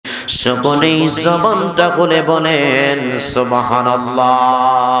সকলেই জবানটা খুলে বলেন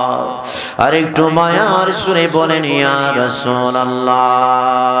সুবহানাল্লাহ। আর একটু মায়ার সুরে বলেন ইয়া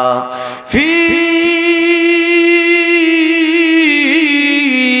রাসূলুল্লাহ। ফি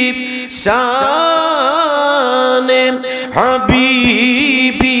শানে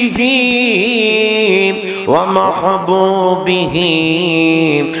হাবিবিহি ওয়া মাহবুবিহি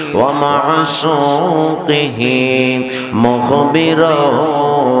ওয়া মা'শুকিহি মুখবিরা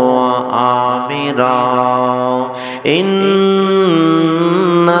আমিরা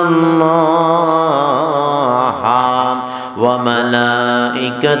ইন্নাল্লাহা ওয়া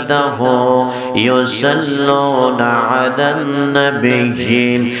মালাইকাতাহু ইউসাল্লুনা আলান নাবিয়্যি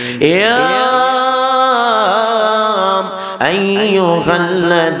ইয়া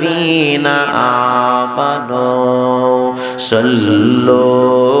আইয়ুহাল্লাযীনা আমানু সাল্লু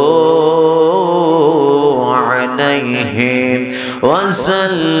আলাইহি ওয়া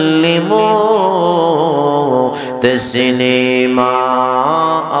সাল্লিমু তাসলিমা।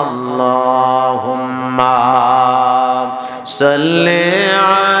 আল্লাহুম্মা সাল্লি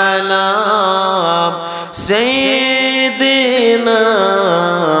আলা সাইয়্যিদিনা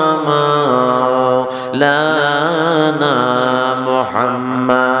মাওলানা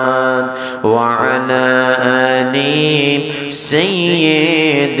মুহাম্মদ ওয়া আলা আলি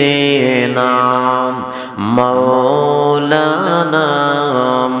সাইয়্যিদিনা মাওলানা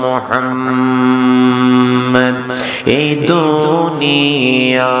মুহাম্মদ। এই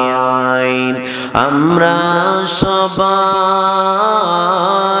দুনিয়ায় আমরা সবাই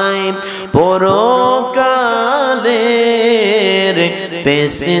পরকালের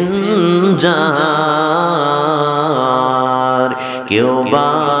প্যাসেঞ্জার, কেউ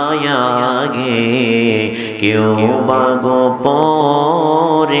বা আগে কেউ বা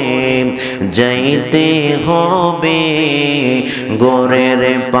পরে যাইতে হবে গোরের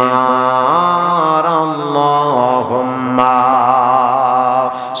পার। আল্লাহুম্মা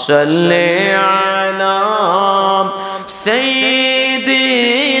সাল্লি আলা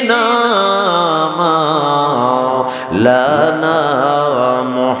সাইয়্যিদিনা মাওলানা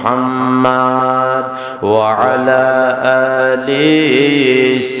মুহাম্মদ ওয়া আলা আলি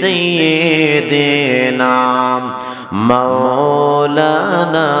সাইয়্যিদিনা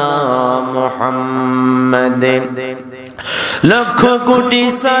মাওলানা মুহাম্মদ। লক্ষ কোটি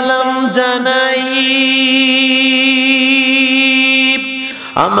সালাম জানাই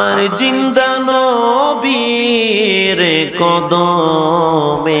আমার জিন্দা নবীর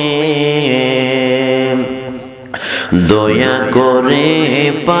কদমে, দয়া করে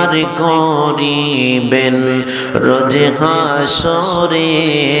পার করিবেন রোজে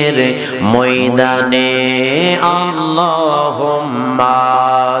হাসরের ময়দানে। আল্লাহুম্মা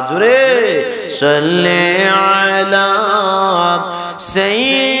জুরে সাল্লি আলা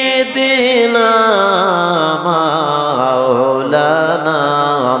সাইয়্যিদিনা মাওলানা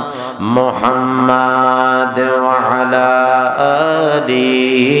মুহাম্মদ ওয়া আলা আলি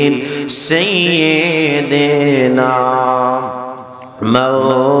সাইয়্যিদিনা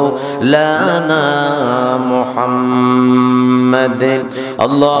মাওলানা মুহাম্মদ।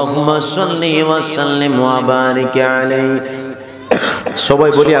 আল্লাহুম্মা সাল্লি ওয়া সাল্লিম ওয়া বারিক আলাইহি। সবাই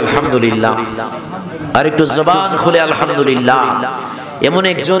বলি আলহামদুলিল্লাহ। আর একটু জবান খুলে আলহামদুলিল্লাহ। এমন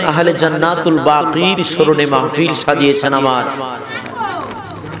একজন আহলে জান্নাতুল বাকির স্মরণে মাহফিল সাজিয়েছেন আমার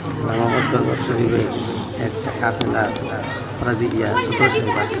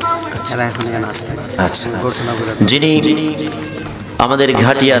যিনি আমাদের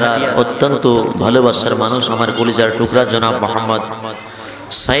ঘাটিয়ারা অত্যন্ত ভালোবাসার মানুষ, আমার কলিজার টুকরা জনাব মোহাম্মদ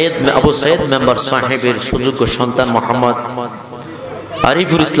আবু সাইদ মেম্বার সাহেবের সুযোগ্য সন্তান মোহাম্মদ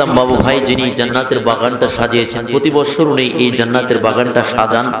আরিফুল ইসলাম বাবু ভাই, যিনি জান্নাতের বাগানটা সাজিয়েছেন। প্রতি বছর উনি এই জান্নাতের বাগানটা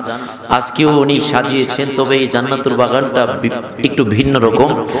সাজান, আজকেও উনি সাজিয়েছেন। তবে এই জান্নাতুল বাগানটা একটু ভিন্ন রকম।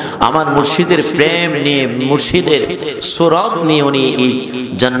 আমার মুর্শিদের প্রেম নিয়ে, মুর্শিদের সুরাত নিয়ে উনি এই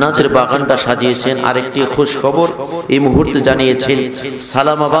জান্নাতের বাগানটা সাজিয়েছেন। আরেকটি খুশ খবর এই মুহূর্তে জানিয়েছেন,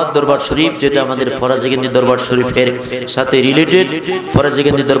 সালামাবাদ দরবার শরীফ, যেটা আমাদের ফরাজগঞ্জ দরবার শরীফের সাথে রিলেটেড,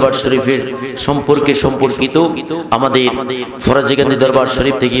 ফরাজগঞ্জ দরবার শরীফের সম্পর্কিত আমাদের ফরাজগঞ্জ দরবার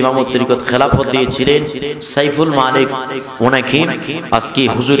শরীফ থেকে ইমামত তরিকত খেলাফত দিয়েছিলেন সাইফুল মালিক, ওনাকে আজকে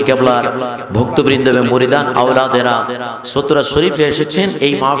হুজুর কেবলার ভক্তবৃন্দ এবং মুরিদান আওলাদেরা সতরা শরীফে এসেছেন,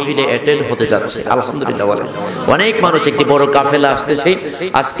 এই মাহফিলে অ্যাটেন্ড হতে যাচ্ছে। আলহামদুলিল্লাহ বলেন। অনেক মানুষ, একটি বড় কাফেলা আসতেছে।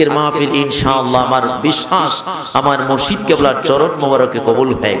 আজকের মাহফিল ইনশাআল্লাহ আমার বিশ্বাস আমার মুর্শিদ কেবলার চরণ মোবারকে কবুল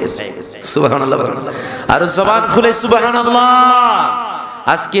হয়ে গেছে। সুবহানাল্লাহ। আর জবান খুলে সুবহানাল্লাহ।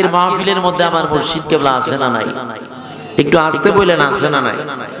 আজকের মাহফিলের মধ্যে আমার মুর্শিদ কেবলা আছে না নাই? একটু আসতে বললেন, আছে না নাই?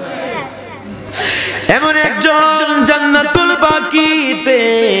 এমন একজন জান্নাতুল বাকিতে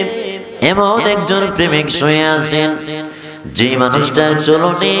এমন একজন প্রেমিক শুয়ে আছেন যে মানুষটার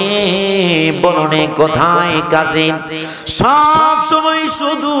চলনে বলনে কথায় কাজে সব সময়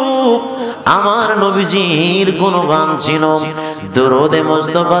শুধু আমার নবীজির গুণগান ছিল, দরুদে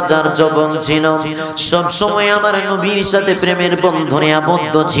মুস্তাফা যার জবান ছিল, সব সময় আমার নবীর সাথে প্রেমের বন্ধনে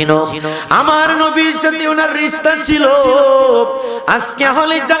আবদ্ধ ছিল, আমার নবীর সাথে ওনার রিশতা ছিল। আজকে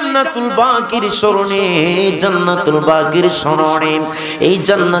হলে জান্নাতুল বাকির স্মরণে, জান্নাতুল বাকির স্মরণে এই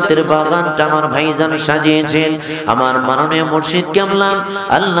জান্নাতের বাগানটা আমার ভাইজান সাজিয়েছেন। আমার মাননীয় মুর্শিদ কেবলা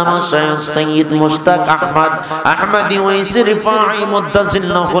আল্লামা শায়খ সৈয়দ মুশতাক আহমদ আহমদি ওয়াইসি রিফাঈ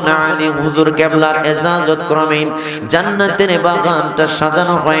মুদ্দাজিল্লাহু আলাইহি হুজুর কেবলার ইজাজত ক্রমে জান্নাতের বাগানটা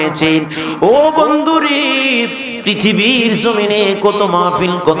সাজানো হয়েছে। ও বন্ধুরে, পৃথিবীর জমিনে কত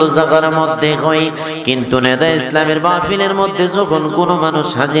মাহফিল কত জায়গার মধ্যে হয়, কিন্তু নেদা ইসলামের মাহফিলের মধ্যে যখন কোনো মানুষ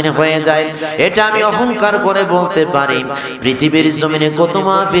হাজির হয়ে যায়, এটা আমি অহংকার করে বলতে পারি, পৃথিবীর জমিনে কত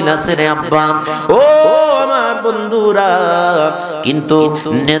মাহফিল আছে রে আব্বা ও আমার বন্ধুরা, কিন্তু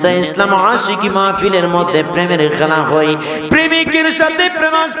নেদা ইসলাম আশিকি মাহফিলের মধ্যে প্রেমের খেলা হয়, প্রেমিকের সাথে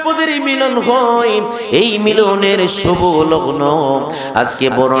প্রেমাস্পদের মিলন হয়। এই মিলনের শুভ লগ্ন আজকে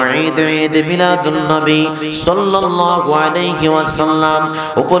বড় ঈদ, ঈদ মিলাদুন নবী সাল্লাল্লাহু আলাইহি ওয়াসাল্লাম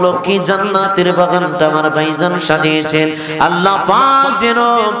উপলক্ষে জান্নাতের বাগানটা আমার ভাইজান সাজিয়েছেন। আল্লাহ পাক যেন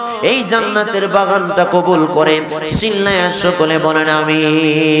এই জান্নাতের বাগানটা কবুল করে। চিল্লায়া সকলে বলেন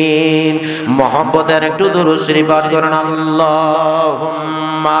আমিন। মুহাব্বতের একটু দুরূদ শরীফ পাঠ করেন।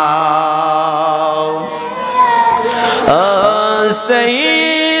 আল্লাহুম্মা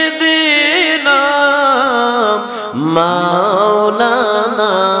সাইয়্যিদিনা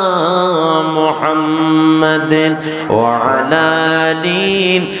মাওলানা মুহাম্মদ ওয়া আলা আলি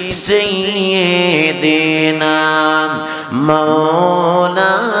সাইয়্যিদিনা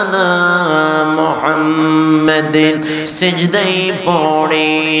মাওলানা মুহাম্মদ। সিজদায় পড়ে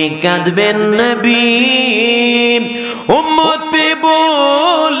কাঁদবেন নবী, উম্মত পে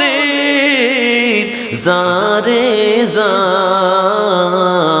বলে জারে জারে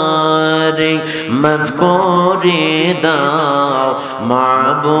মাফ করে দাও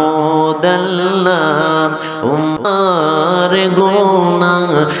মাবুদ আল্লাহ, উম্মার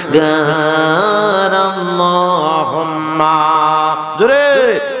গুনাহগার। আল্লাহুম্মা জোরে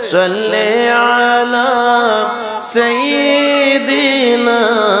সাল্লি আলা সাইয়্যিদিনা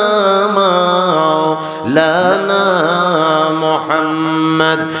মাওলানা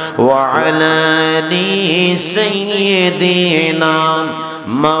মুহাম্মদ ওয়া আলা আলি সাইয়্যিদিনা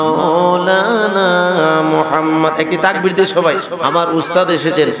মাওলানা মুহাম্মদ। একটি তাকবীর দিয়ে সবাই, আমার উস্তাদ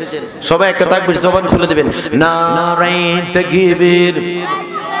এসেছেন, সবাই একটা তাকবীর জবান খুলে দিবেন। নারে তাকবীর।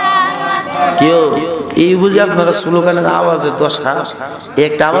 কেউ এই বুঝি আপনারা স্লোগানের আওয়াজের দশা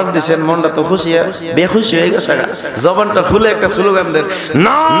একটা আওয়াজ দিচ্ছেন, মনটা তো খুশি বেখুশি হয়ে গেছে, জবানটা খুলে একটা স্লোগান দেন।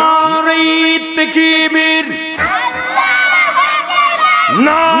 নারে তাকবীর,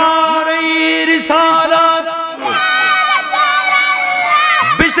 নারে রিসালাত,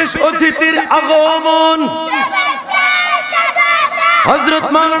 বিশেষ অতিথির আগমন, হযরত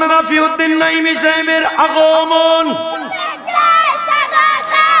মাওলানা রাফিউদ্দিন নাইমি সাহেবের আগমন,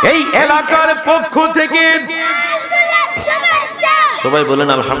 এই এলাকার পক্ষ থেকে সবাই বলেন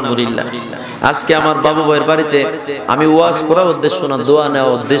আলহামদুলিল্লাহ। আজকে আমার বাবু ভাইয়ের বাড়িতে আমি ওয়াজ করার উদ্দেশ্য না, দোয়া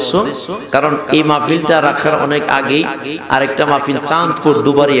নেওয়ার উদ্দেশ্য, কারণ এই মাহফিলটা রাখার অনেক আগেই আরেকটা মাহফিল চাঁদপুর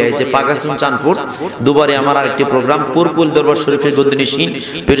দুবারিয়া, এই যে পাগাসুন চাঁদপুর দুবারিয়া আমার আরেকটি প্রোগ্রাম পুরকুল দরবার শরীফের গদ্দিনিশিন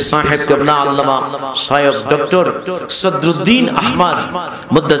পীর সাহেব কেবলা আল্লামা শায়খ ডক্টর সদরুদ্দিন আহমদ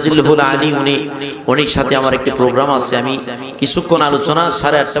মুদ্দাজিল্লাহুল আলী উনি সাথে আমার একটি প্রোগ্রাম আছে। আমি কিছুক্ষণ আলোচনা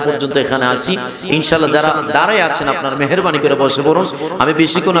 8:30 পর্যন্ত এখানে আছি। ইনশাআল্লাহ যারা দাঁড়ায় আছেন আপনার মেহেরবানি করে বসে পড়ুন, আমি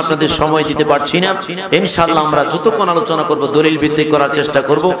বেশিক্ষণ আপনাদের সময় দিতে পারছি না। ইনশাআল্লাহ আমরা যতক্ষণ আলোচনা করব দলিল ভিত্তিক করার চেষ্টা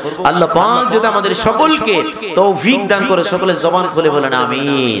করব। আল্লাহ পাক যদি আমাদের সকলকে তৌফিক দান করে, সকলে জবান খুলে বলেন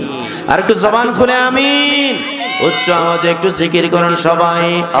আমিন। আর একটু জবান খুলে আমিন, উচ্চ আওয়াজে একটু জিকির করেন সবাই।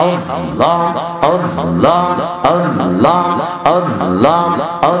 আল্লাহ আল্লাহ আল্লাহ আল্লাহ আল্লাহ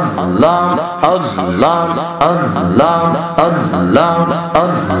আল্লাহ আল্লাহ আল্লাহ আল্লাহ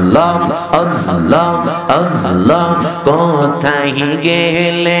আল্লাহ আল্লাহ। কোথায়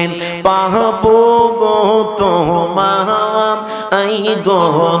গেলেন পাবো গো তোমার, আই গো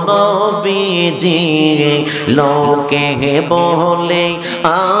নবীজি, লোকে বলে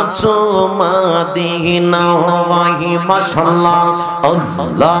আছো মদিনা, ওয়াহি মাশাআল্লাহ।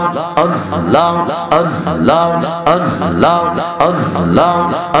 আল্লাহ আল্লাহ আল্লাহ আল্লাহ আল্লাহ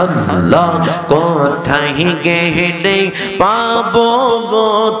আল্লাহ। কোথায় গেলে পাবো গো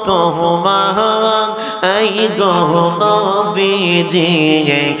তোমার, আই গো নবীজি,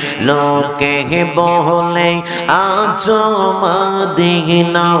 লোকে বলে আছো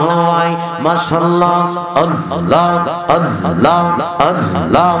দেহিনা হয় মাশাআল্লাহ আল্লাহ আল্লাহ আল্লাহ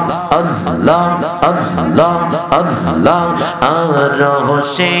আল্লাহ আল্লাহ আল্লাহ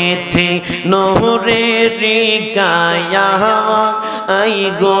আরশে থে নূরের গায়া আই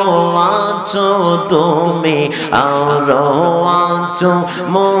গো আছো তুমি আর আছো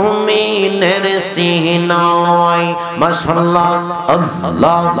মুমিনের সিনায় মাশাআল্লাহ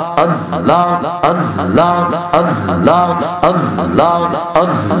আল্লাহ আল্লাহ আল্লাহ আল্লাহ আল্লাহ আল্লাহ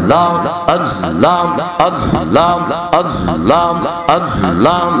আল্লাহ আল্লাহ আল্লাহ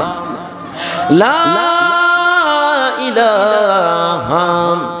আল্লাহ লা ইলাহা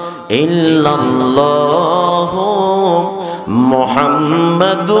ইল্লাল্লাহ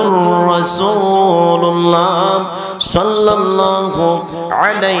মুহাম্মাদুর রাসূলুল্লাহ সাল্লাল্লাহু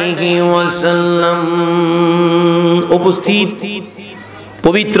আলাইহি ওয়াসাল্লাম। উপস্থিত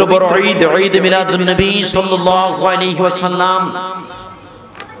পবিত্র বড় ঈদ ঈদ মিলাদুন নবী সাল্লাল্লাহু আলাইহি ওয়াসাল্লাম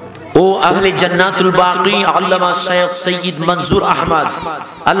ও আহলে জান্নাতুল বাকি আল্লামা শাইখ সৈয়দ মনজুর আহমদ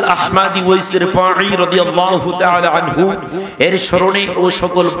আল আহমাদি ওয়াইস রিফাঈ রাদিয়াল্লাহু তাআলা আনহু এর স্মরণে ও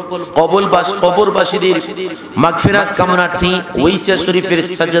সকল কবরবাসীদের মাগফিরাত কামনার্থে ওয়াইসিয়া শরীফের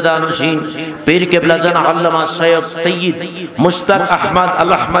সাজদা নশীন পীর কিবলা জানা আল্লামা শাইখ সৈয়দ মুশতাক আহমদ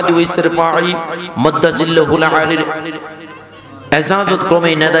আল আহমাদি ওয়াইস রিফাঈ মুদ্দাজিল্লাহুল আলির এজাজত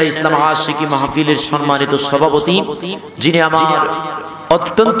ক্রমে নেদা ইসলাম আশিকি মাহফিলের সম্মানিত সভাপতি, যিনি আমার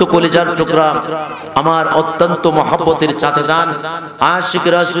অত্যন্ত কলিজার টুকরা, আমার অত্যন্ত মহব্বতের চাচা যান, আশিক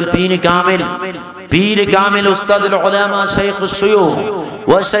রাসূল পীর কামিল উস্তাদুল উলামা শাইখুশ শুয়ুখ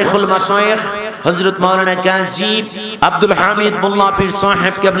ওয়া শাইখুল মাশায়েখ হযরত মাওলানা কাজী আব্দুল হামিদ মোল্লা পীর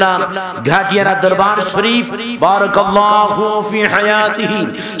সাহেব কিবলা ঘাটিয়ারা দরবার শরীফ বারাকাল্লাহু ফি হায়াতিহি।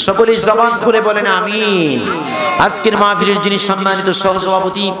 সকলে জবান খুলে বলেন আমিন। আজকের মাহফিলের যিনি সম্মানিত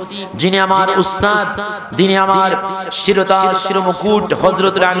সহসভাপতি, যিনি আমার উস্তাদ, যিনি আমার শিরতাজ শিরমুকুট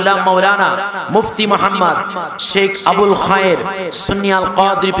হযরত আল্লামা মাওলানা মুফতি মুহাম্মদ শেখ আবুল খায়ের সুন্নি আল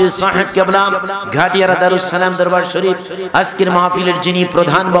কাদরি পীর সাহেব কিবলা ঘাটিয়ারা দারুস সালাম দরবার শরীফ। আজকের মাহফিলের যিনি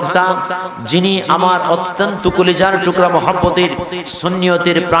প্রধান বক্তা, যিনি আমার অত্যন্ত কলিজার টুকরা মহব্বতের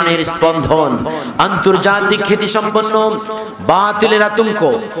সুন্নিয়তের প্রাণের স্পন্দন, আন্তর্জাতিক খ্যাতি সম্পন্ন বাতিলের আতঙ্ক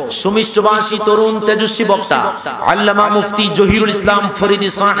সুমিষ্টভাষী তরুণ তেজস্বী বক্তা আল্লামা মুফতি জহিরুল ইসলাম ফরিদি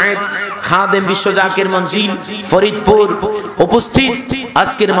সাহেব খাদেম বিশ্ব জাকির মঞ্জিল ফরিদপুর। উপস্থিত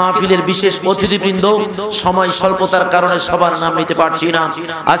আজকের মাহফিলের বিশেষ অতিথিবৃন্দ, সময় স্বল্পতার কারণে সবার নাম নিতে পারছি না।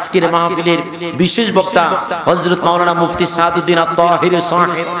 আজকের মাহফিলের বিশেষ বক্তা হযরত মাওলানা মুফতি সাদউদ্দিন আত-তাহির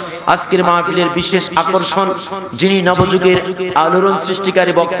সাহেব। আজকের মাহফিলের বিশেষ আকর্ষণ, যিনি নবযুগের আলোড়ন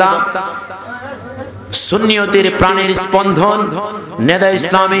সৃষ্টিকারী বক্তা, সুন্নিয়তের প্রাণের স্পন্দন, নেদা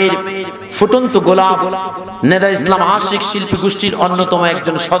ইসলামের ফুটন্ত গোলাপ, নেদা ইসলাম আশিক শিল্পী গোষ্ঠীর অন্যতম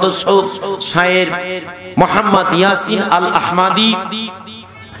একজন সদস্য শায়ের মোহাম্মদ ইয়াসিন আল আহমাদি,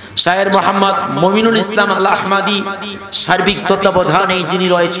 শায়ের মোহাম্মদ মমিনুল ইসলাম আল আহমাদি সার্বিক তত্ত্বাবধানে যিনি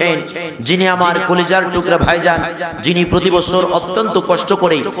রয়েছেন, যিনি আমার কলিজার টুকরা ভাইজান, যিনি প্রতি বছর অত্যন্ত কষ্ট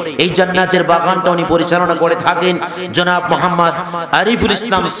করে এই জান্নাতের বাগানটা উনি পরিচালনা করে থাকেন, জনাব মোহাম্মদ আরিফুল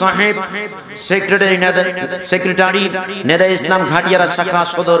ইসলাম সাহেব, সেক্রেটারি নেদা ইসলাম ঘাটিয়ারা শাখা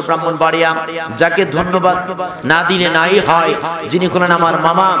সদর ব্রাহ্মণবাড়িয়া, যাকে ধন্যবাদ না দিলে নাই হয়, যিনি হলেন আমার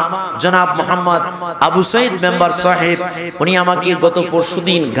মামা জনাব মোহাম্মদ আবু সাইদ মেম্বার সাহেব। উনি আমাকে গত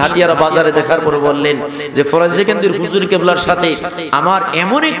পরশুদিন ঘাটিয়ারা বাজারে দেখার পরে বললেন যে ফরাজি কেন্দ্রের হুজুর কেবলার সাথে আমার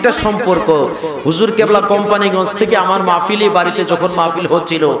এমন একটা সম্পর্ক, হুজুর কেবলা কোম্পানিগঞ্জ থেকে আমার মাহফিলে বাড়িতে যখন মাহফিল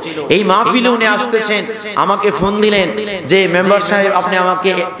হচ্ছিল, এই মাহফিলে উনি আসতেছেন, আমাকে ফোন দিলেন যে মেম্বার সাহেব আপনি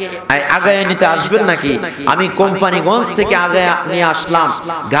আমাকে আগায় নিতে আসবেন নাকি? আমি কোম্পানিগঞ্জ থেকে আগায় নিয়ে আসলাম,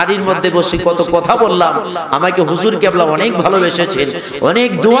 গাড়ির মধ্যে বসে কত কথা বললাম, আমাকে হুজুর কেবলা অনেক ভালোবেসেছেন, অনেক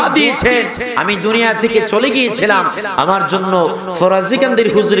দোয়া দিয়েছেন। আমি দুনিয়া থেকে চলে গিয়েছিলাম, আমার জন্য ফরাজি কেন্দ্রের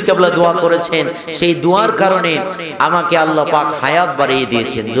হুজুর কেবলা দোয়া করেছেন, সেই দোয়ার কারণে আমাকে আল্লাহ পাক হায়াত বাড়িয়ে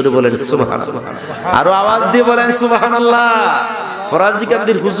দিয়েছেন। জোরে বলেন সুবহানাল্লাহ, আরো আওয়াজ দিয়ে বলেন সুবহানাল্লাহ। ফরাজি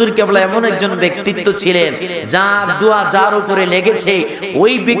কান্দির হুজুর কেবলা এমন একজন ব্যক্তিত্ব ছিলেন, যার দোয়া যার উপরে লেগেছে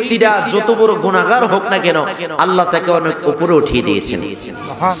ওই ব্যক্তিটা যত বড় গুনাহগার হোক না কেন আল্লাহ তাকে অনেক উপরে উঠিয়ে দিয়েছেন।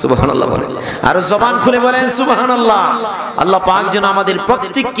 সুবহানাল্লাহ বলেন, আর জবান খুলে বলেন সুবহানাল্লাহ। আল্লাহ পাক যেন আমাদের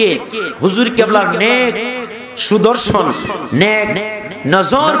প্রত্যেককে হুজুর কেবলার নেক সুদর্শন, নেক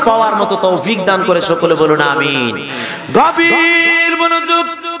নজর পাওয়ার মতো তৌফিক দান করে। সকলে বলুন আমিন। গভীর মনোযোগ,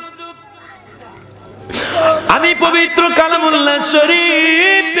 আমি পবিত্র কালামুল্লাহ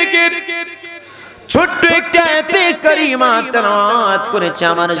শরীফ থেকে ছোট্ট একটা আয়াতে কারিমা তেলাওয়াত করেছি,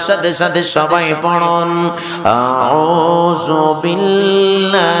 আমার সাথে সাথে সবাই পড়ুন। আউযু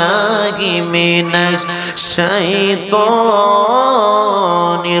বিল্লাহি মিনাশ শাইতানির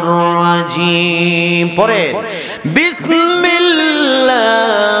রাজিম। পড়েন বিসমিল্লাহ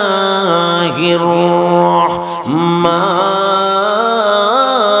বিসমিল্লাহির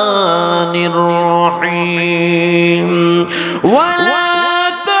রাহমানির রহিম ওয়ালা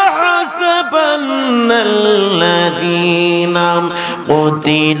তাহসাবান্নাল্লাযীনা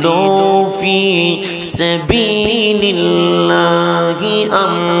কুতিলু ফি সাবিলিল্লাহি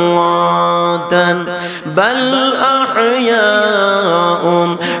আমওয়াতান বাল আহয়াউন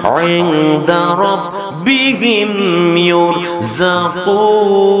ইনদা রাব্বিহিম ইউরযাকুন।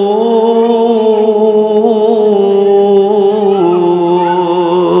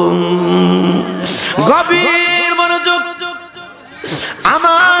 গভীর মনোযোগ।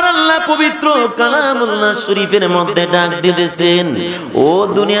 আমার আল্লাহ পবিত্র কালামুল্লাহ শরীফের মধ্যে ডাক দিতেছেন, ও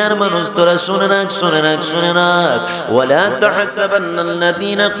দুনিয়ার মানুষ তোরা শুনে রাখ, শুনে রাখ, শুনে রাখ। ওয়ালা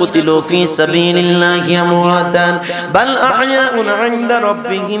তাহসাবান্নাল্লাযীনা কুতিলু ফি সাবিলিল্লাহি আমওয়াতান বাল আহয়াউন ইনদা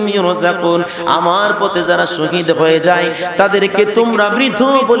রাব্বিহিম ইউরযাকুন। আমার পথে যারা শহীদ হয়ে যায় তাদেরকে তোমরা মৃত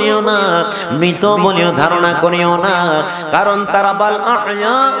বলিও না, মৃত বলিও ধারণা করিও না, কারণ তারা বাল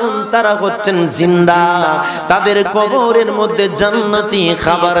আহয়াউন, তারা হচ্ছেন জিন্দা। তাদের কবরের মধ্যে জান্নাতি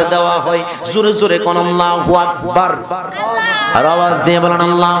খাবার দেওয়া হয়। জোরে জোরে কোন আল্লাহু আকবার, আর আওয়াজ দিয়ে বলেন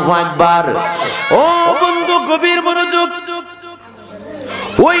আল্লাহু আকবার। ও বন্ধু গভীর মনোযোগ।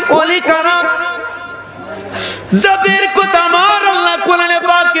 ওই ওলি কারা যাদের কথা আমার আল্লাহ কোরআনে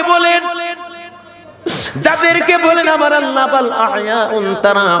পাকে বলেন, যাদেরকে বলেন আমার আল্লাহ বাল আহয়াউন,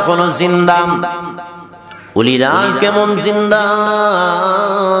 তারা এখনো জিন্দা। ওলিরা কেমন জিন্দা?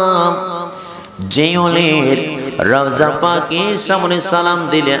 যে ওলির রওজা পাকের সামনে সালাম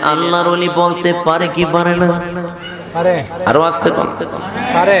দিলে আল্লাহর ওলি বলতে পারে কি পারে না? আরো আস্তে আস্তে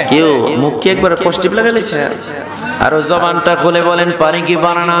পারে। কেউ মুখ কি একবার কষ্ট লাগাইছে? আরো জবানটা খুলে বলেন পারে কি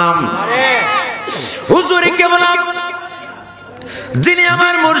পারে না? হুজুর কেবল যিনি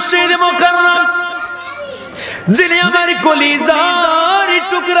আমার মুর্শিদ মুকাররম, যিনি আমার কলিজার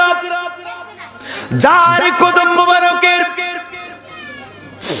টুকরা, যার কদম মুবারকের,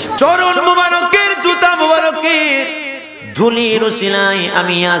 চরণ মুবারকের, জুতা মুবারকের ধুলির উসিলায়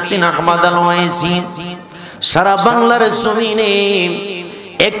আমি ইয়াসিন আহমদ আল-উওইসি সারা বাংলার জমিনে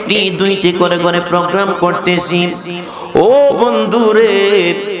একটি দুইটি করে করে প্রোগ্রাম করতেছি। ও বন্ধুরে,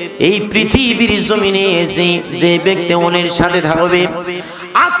 এই পৃথিবীর জমিনে যে ব্যক্তি ওনের সাথে থাকবে,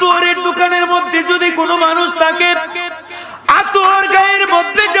 আতরের দোকানের মধ্যে যদি কোনো মানুষ থাকে, আতর গায়ের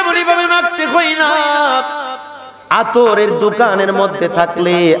মধ্যে যেমনই ভাবে মাখতে হয় না, আতরের দোকানের মধ্যে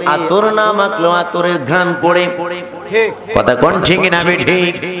থাকলে আতর না মাখলেও আতরের ঘ্রাণ পড়ে। কথা কোন ঠিক না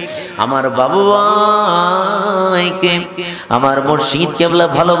ঠিক? আমার বাবু ভাইকে আমার মুর্শিদ কেবলা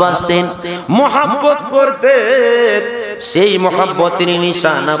ভালোবাসতেন, মুহাব্বত করতেন। সেই মুহাব্বতের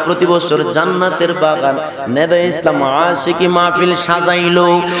নিশানা প্রতি বছর জান্নাতের বাগান নেদা ইসলাম আশিকি মাহফিল সাজাইলো।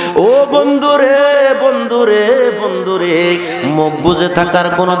 ও বন্ধুরে, বন্ধুরে, বন্ধুরে, মুখ বুঝে থাকার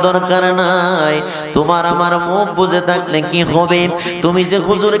কোনো দরকার নাই। তোমার আমার মুখ বুঝে থাকলে কি হবে? তুমি যে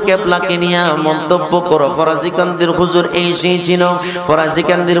হুজুর কেবলাকে নিয়ে মন্তব্য করো, ফরাজি কান্দির হুজুর এই সেই ছিল, ফরাজি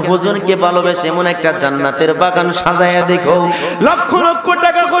কান্দির হুজুরকে ভালোবেসে এমন একটা জান্নাতের বাগান সাজায়া দেখো। লক্ষ লক্ষ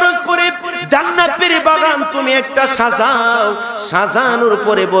টাকা খরচ করে জান্নাতের বাগান তুমি একটা সাজাও, সাজানোর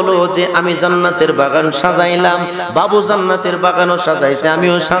পরে বলো যে আমি জান্নাতের বাগান সাজাইলাম, বাবু জান্নাতের বাগানও সাজাইছে,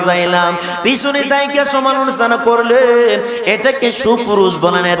 আমিও সাজাইলাম। পিছনে দায়িকা সমালোচনা করলেন, এটাকে সুপুরুষ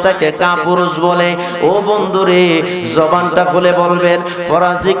বলেন, এটাকে কাপুরুষ বলে। ও বন্ধুরে, জবানটা খুলে বলবেন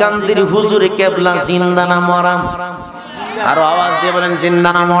ফরাজি কান্দির হুজুর কেবলা জিন্দা না মরা? আরো আওয়াজ দিয়ে বলেন জিন্দা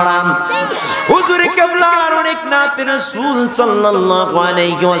না মরা? হুজুর কেবলার অনেক নাতে রাসূল সাল্লাল্লাহু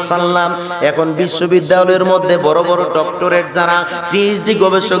আলাইহি ওয়াসাল্লাম এখন বিশ্ববিদ্যালয়ের মধ্যে বড় বড় ডক্টরেট যারা, পিএইচডি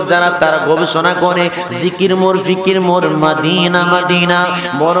গবেষক যারা, তারা গবেষণা করে জিকির মোর ফিকির মোর মদিনা মদিনা,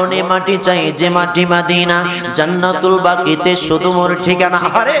 মরণে মাটি চাই যে মাটি মদিনা, জান্নাতুল বাকিতে শুধু মোর ঠিকানা।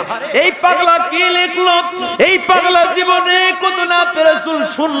 আরে এই পাগলা কি লিখলো? এই পাগলা জীবনে কত নাতে রাসূল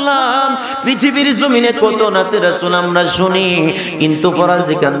শুনলাম, পৃথিবীর জমিনে কত নাতে রাসূল আমরা শুনি, কিন্তু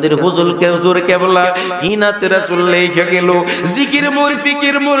ফরাজি কান্দির হুজুর কেবলা কি নাতে রাসূল লেখা গেল, জিকির মোর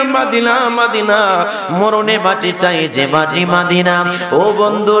ফিকির মোর মদিনা মদিনা, মরণে মাটি চাই যে মাটি মদিনা। ও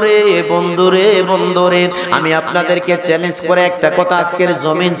বন্ধুরে, বন্ধুরে, বন্ধুরে, আমি আপনাদেরকে চ্যালেঞ্জ করে একটা কথা আজকের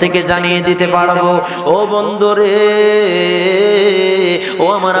জমিন থেকে জানিয়ে দিতে পারবো। ও বন্ধুরে, ও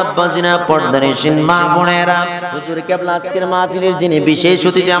আমার আব্বাজিনা, পর্দানিশীন মা বোনেরা, হুজুর কেবলা আজকের মাহফিলের যিনি বিশেষ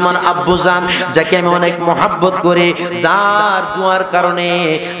অতিথি আমার আব্বুজান, যাকে আমি অনেক মহব্বত করি, যার দুয়ার কারণে,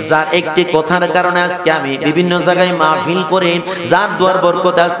 যার একটি কথার কারণে আজকে আমি বিভিন্ন জায়গায় মাহফিল করে, যার দুয়ার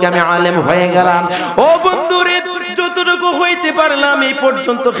বরকতে আজকে আমি আলেম হয়ে গেলাম। ও বন্ধুরে, যত যতটুকু হইতে পারলাম এই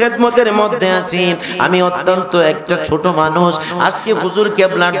পর্যন্ত খেদমতের মধ্যে আছি। আমি অত্যন্ত একটা ছোট মানুষ। আজকে হুজুর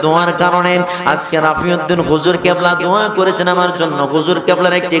কেবলার দোয়ার কারণে, আজকে রাফিউদ্দিন হুজুর কেবলা দোয়া করেছেন আমার জন্য, হুজুর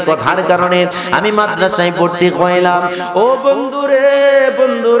কেবলার একটি কথার কারণে আমি মাদ্রাসায় ভর্তি হইলাম। ও বন্ধুরে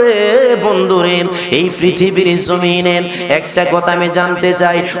বন্ধুরে বন্ধুরে, এই পৃথিবীর জমিনে একটা কথা আমি জানতে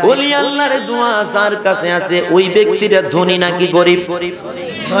চাই, ওলি আল্লাহর দোয়া যার কাছে আছে ওই ব্যক্তিরা ধনী নাকি গরিব?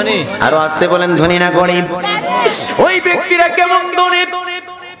 ধনী। আরো আসতে বলেন, ধনী না গরিব? ওই ব্যক্তিরা কেমন ধনী?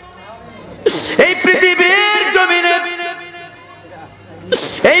 এই পৃথিবীর জমিনে,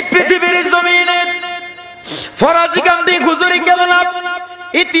 এই পৃথিবীর জমিনে ফরাজ গান্ধী হুজুর কেবলা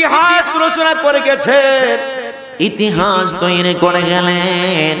ইতিহাস রচনা করে গেছেন, ইতিহাস তৈরি করে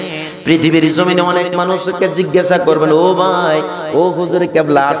গেলেন। পৃথিবীর জমিনে অনেক মানুষকে জিজ্ঞাসা করবেন, ও ভাই ও হুজুর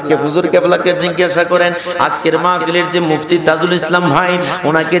কেবলা, আজকে হুজুর কেবলাকে জিজ্ঞাসা করেন, আজকের মাহফিলের যে মুফতি তাজুল ইসলাম ভাই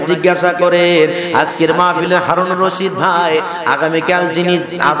ওনাকে জিজ্ঞাসা করেন, আজকের মাহফিলের হারুন রশিদ ভাই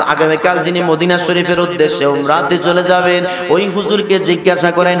আগামীকাল যিনি মদিনা শরীফের উদ্দেশ্যে উমরাতে চলে যাবেন ওই হুজুরকে জিজ্ঞাসা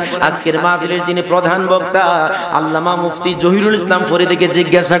করেন, আজকের মাহফিলের যিনি প্রধান বক্তা আল্লামা মুফতি জহিরুল ইসলাম ফরিদিকে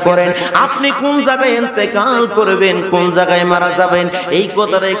জিজ্ঞাসা করেন, আপনি কোন জায়গায় ইন্তেকাল করবেন, কোন জায়গায় মারা যাবেন, এই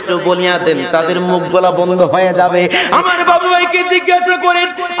কথাটা একটু বলিয়া দেন, তাদের মুখ গলা বন্ধ হয়ে যাবে। আমার বাবু ভাইকে জিজ্ঞাসা করেন,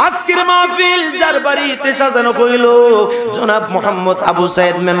 আজকের মাহফিল যার বাড়িতে সাজানো হইল জনাব মোহাম্মদ আবু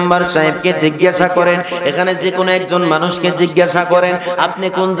সাইদ মেম্বার সাহেবকে জিজ্ঞাসা করেন, এখানে যে কোনো একজন মানুষকে জিজ্ঞাসা করেন আপনি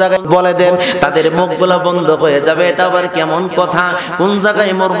কোন জায়গায়, বলে দেন, তাদের মুখ গলা বন্ধ হয়ে যাবে। এটা আবার কেমন কথা? কোন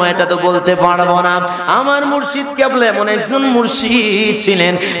জায়গায় মরবো এটা তো বলতে পারবো না। আমার মুর্শিদ কেবলা এমন একজন মুর্শিদ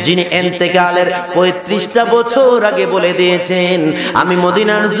ছিলেন যিনি ইন্তেকালের 35টা বছর আগে বলে দিয়েছেন, আমি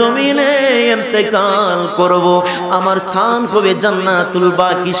মদিনার জমিনে ইন্তেকাল করব, আমার স্থান হবে জান্নাতুল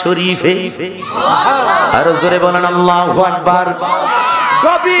বাকি শরীফে। আর জোরে বলেন আল্লাহু আকবার।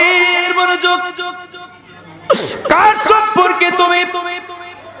 গভীর মনোযোগ।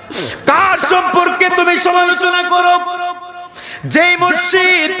 কার সম্পর্কে তুমি সমালোচনা করো? যেই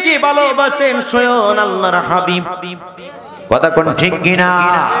মুর্শিদকে ভালোবাসেন স্বয়ং আল্লাহর হাবিব। কথা কোন ঠিক কিনা?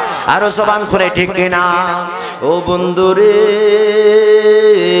 আরো জবান করে ঠিক কিনা? ও বন্ধুরে,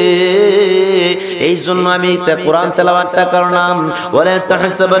 এই জন্য আমি কোরআন তেলাওয়াতটা করলাম, ওয়ালা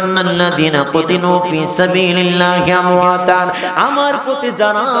তাহসাবান্নাল্লাযীনা কুতিলু ফী সাবিলিল্লাহি আমওয়াতান। আমার পথে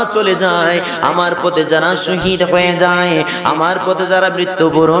যারা চলে যায়, আমার পথে যারা শহীদ হয়ে যায়, আমার পথে যারা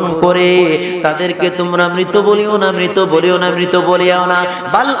মৃত্যুবরণ করে তাদেরকে তোমরা মৃত বলিও না, মৃত বলিও না, মৃত বলিও না।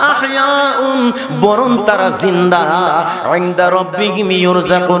 বাল আহয়াউন, বরং তারা জিন্দা, ইনদা রাব্বিহিম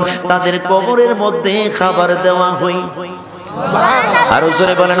ইউরযাকুন, তাদের কবরের মধ্যে খাবার দেওয়া হয়। আর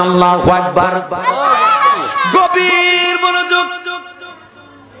জোরে বলেন আল্লাহু আকবার। গভীর মনোযোগ।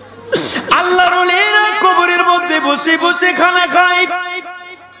 আল্লাহর ওলিরা কবরের মধ্যে বসে বসে খানা খায়,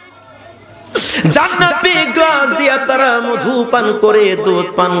 জান্নাতি গ্লাস দিয়া তারা মধু পান করে, দুধ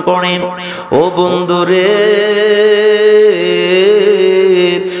পান করে। ও বন্ধুরে,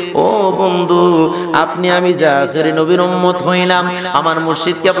 ও বন্ধু, আপনি আমি যে আখেরি নবীর উম্মত হইলাম, আমার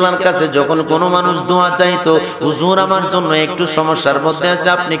মুর্শিদ কেবলার কাছে যখন কোনো মানুষ দোয়া চাইতো, হুজুর আমার জন্য একটু সমস্যার মধ্যে আছে,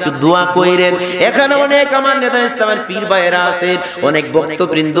 আপনি একটু দোয়া কইরেন। এখানে অনেক আমার নেতা ইসলামের পীর ভাইয়েরা আছেন, অনেক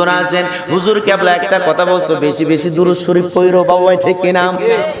বক্তবৃন্দরা আছেন, হুজুর কেবলা একটা কথা বলছো, বেশি বেশি দুরূদ শরীফ পড়ো বাবা, ঠিক কিনা?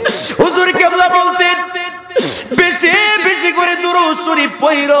 হুজুর কেবলা বলতেন বেশি বেশি করে দুরূদ শরীফ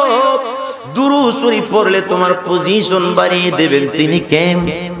পড়ো, দুরূদ শরীফ পড়লে তোমার পজিশন বাড়িয়ে দেবেন। তিনি কে?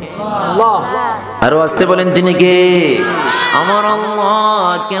 আল্লাহ। আরো আসতে বলেন, তিনি কে? আমার আল্লাহ।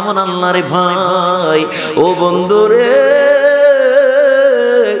 কেমন আল্লাহ রে ভাই? ও বন্ধুরে,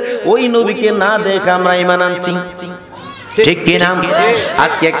 ওই নবীকে না দেখে আমরা ঈমান আনছি, ঠিক কিনা?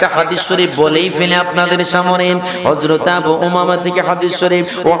 আজকে একটা হাদিস শরীফ বলেই ফেলে আপনাদের সামনে। হযরত আবু উমামা থেকে হাদিস শরীফ,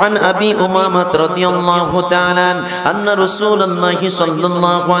 ওয়ান আবি উমামা রাদিয়াল্লাহু তাআলা আন্না রাসূলুল্লাহি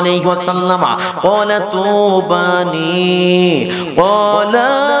সাল্লাল্লাহু আলাইহি ওয়াসাল্লাম ক্বালা তুবানি,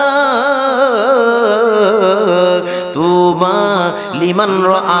 ক্বালা তুবা লিমান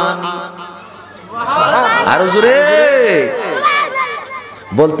রাআনি। আর জোরে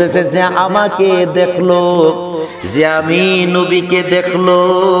বলতেছে যে আমাকে দেখলো, যে আমি নবীকে দেখলো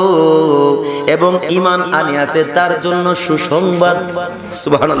এবং ঈমান আনিয়াছে, তার জন্য সুসংবাদ।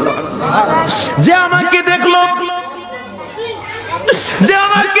 সুবহানাল্লাহ। যে আমাকে দেখলো, যে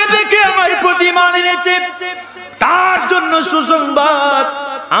আমাকে দেখে আমার প্রতি ঈমান এনেছে, তার জন্য সুসংবাদ।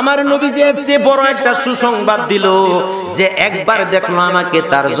 আমার নবীজি এর চেয়ে বড় একটা সুসংবাদ দিল যে একবার দেখলো আমাকে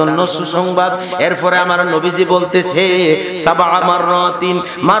তার জন্য সুসংবাদ। এরপরে আমার নবীজি বলতেছে সাবা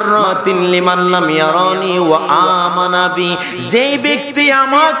মাররাতিন লিমান লাম ইয়ারানি ওয়া আমানা বি, যেই ব্যক্তি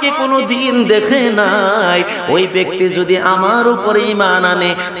আমাকে কোনোদিন দেখে নাই ওই ব্যক্তি যদি আমার উপর ঈমান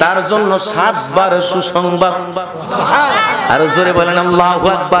আনে তার জন্য 7 বার সুসংবাদ। আর জোরে বলেন আল্লাহু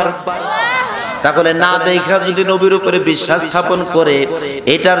আকবার। তাহলে না দেখা যদি নবীর উপরে বিশ্বাস স্থাপন করে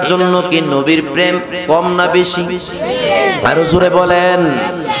এটার জন্য কি নবীর প্রেম কম না বেশি? আরো জোরে বলেন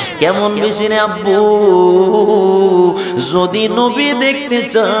কেমন বেশি রে আব্বু? যদি নবী দেখতে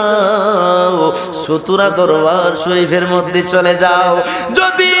চাও সুতুরা দরবার শরীফের মধ্যে চলে যাও।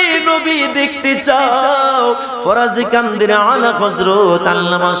 যদি নবী দেখতে চাও ফরাজি কান্দির আলা হযরত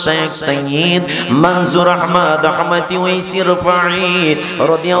আল্লামা শেখ সৈয়দ মনজুর আহমদ al-uwisi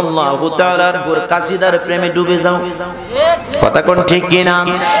রাদিয়াল্লাহু তাআলা কাসিদার প্রেমে ডুবে যাও। কথা কোন ঠিক কিনা?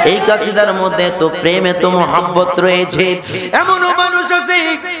 এই কাসিদার মধ্যে তো প্রেম এত মোহাব্বত রয়েছে। এমনও মানুষ আছে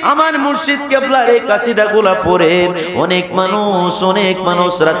আমার মুর্শিদ কেবলার এই কাসিদাগুলা পড়ে অনেক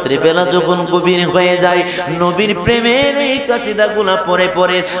মানুষ রাত্রি বেলা যখন গভীর হয়ে যায় নবীর প্রেমের এই কাসিদাগুলা পড়ে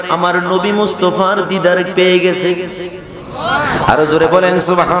পড়ে আমার নবী মুস্তাফার দিদার পেয়ে গেছে। আরো জোরে বলেন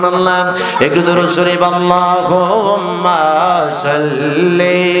সুবহানাল্লাহ। একটু দরুদ শরীফ আল্লাহুম্মা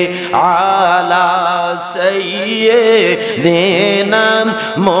সাল্লি আলা সাইয়্যিদিনা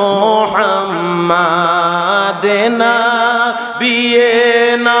মুহাম্মাদিনা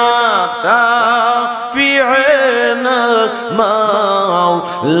বিনা শাফিঈনা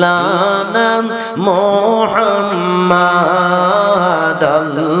মাওলানা মুহাম্মাদ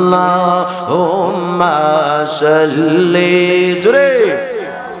আল্লাহুম্মা সাল্লি জোরে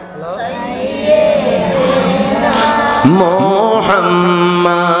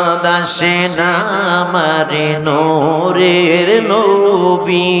মুহাম্মাদ আশিনা মারে নূরের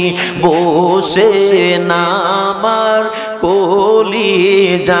নবী বসে নামার কলি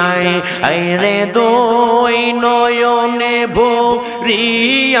যায় আইরে দুই নয়নে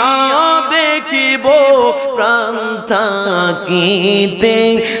ভরিয়া দেখিব প্রাণ থাকিতে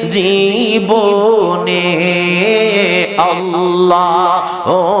জীবনে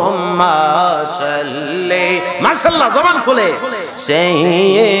আল্লাহুম্মা সাল্লি মাশাআল্লাহ জবান খুলে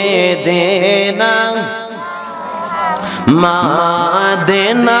সাইয়্যিদিনা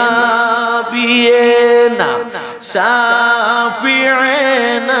মাদিনা বিয়েনা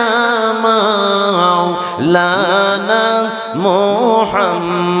শাফিঈনা মাওলানা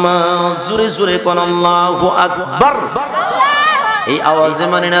মুহাম্মদ। জোরে জোরে কোন আল্লাহু আকবার। এই আওয়াজে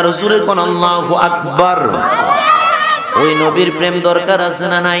মানে না জোরে কোন আল্লাহু আকবার। ওই নবীর প্রেম দরকার আছে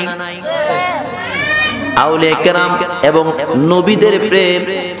না নাই? আউলিয়া কেরাম এবং নবীদের প্রেম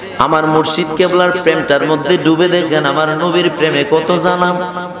আমার মুর্শিদ কেবলার প্রেমটার মধ্যে ডুবে দেখেন আমার নবীর প্রেমে কত জানাম।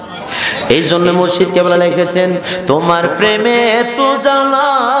 এই জন্য মুর্শিদ কেবলা লিখেছেন তোমার প্রেমে তো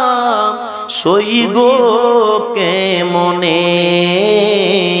জানাম সই গো কেমনে,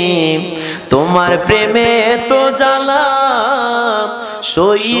 তোমার প্রেমে তো জানাম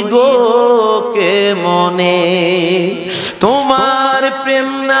সই গো কেমনে, তোমার প্রেম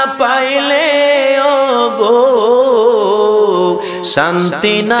না পাইলে ও গো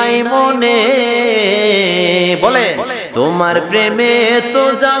শান্তি নাই মনে। বলে তোমার প্রেমে তো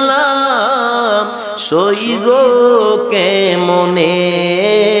জানলাম সই গো কেমনে।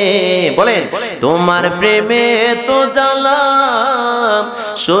 বলেন তোমার প্রেমে তো জানলাম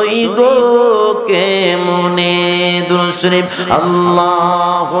সই গো কেমনে। দুরূদ শরীফ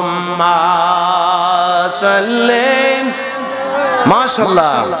আল্লাহুম্মা সাল্লি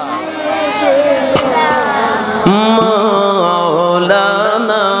মাশাআল্লাহ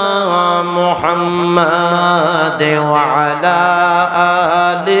মাওলানা মুহাম্মদ ওয়া আলা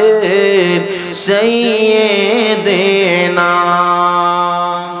আলি সাইয়্যিদিনা।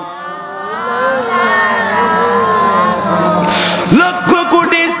 লক্ষ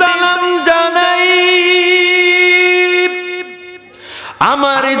কোটি সালাম জানাই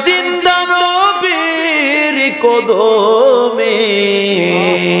আমার জিন্দা নবীর কদমে,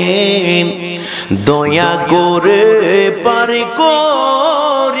 দয়া করে পার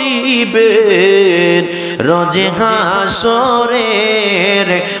করিবেন রোজে হাসরের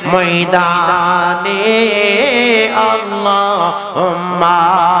ময়দানে আল্লাহুম্মা।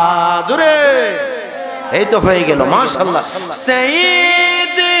 জোরে এই তো হয়ে গেল মাশাআল্লাহ।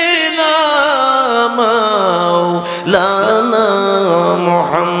 সাইয়্যিদিনা মাওলানা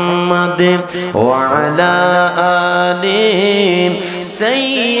মুহাম্মদ ওয়া আলা আলি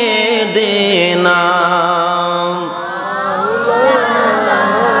সাইয়্যিদিনা।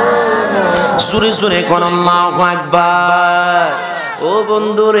 সুরে সুরে কোন আল্লাহু আকবার। ও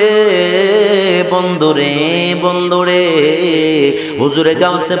বন্ধুরে বন্ধুরে বন্ধুরে হুজুরে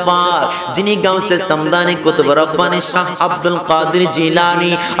গাউসে পাক যিনি গাউসে সামদানি কুতুব রব্বানি শাহ আব্দুল কাদের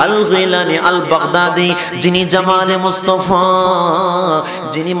জিলানী আল গিলানী আল বাগদাদি যিনি জামালে মুস্তাফা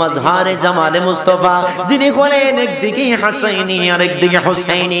যিনি মাজহারে জামালে মুস্তাফা যিনি হলেন একদিকে হাসাইনি আর একদিকে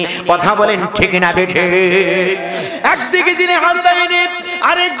হুসাইনি কথা বলেন ঠিক না বেঠে একদিকে যিনি হাসাইনি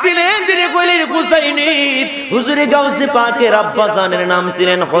আর একদিকে যিনি হলেন হুসাইনি হুজুরে গাউসে পাকের আব্বা জানের নাম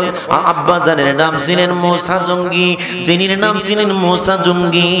ছিলেন আব্বা জানের নাম ছিলেন মুসা জঙ্গি যিনির নাম ছিলেন মুসা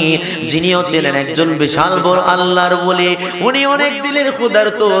জঙ্গি যিনিও ছিলেন একজন বিশাল বড় আল্লাহর ওলি উনি অনেক দিনের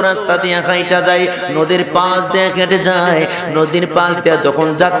ক্ষুধার্ত রাস্তা দিয়ে হাইটা যায় নদীর পাশ দিয়ে হেঁটে যায় নদীর পাশ দিয়ে যখন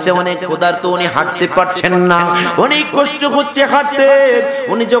যাচ্ছে অনেক ক্ষুধার্ত উনি হাঁটতে পারছেন না অনেক কষ্ট হচ্ছে হাঁটতে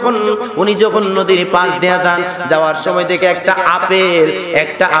উনি যখন নদীর পাশ দিয়ে যান যাওয়ার সময় দেখে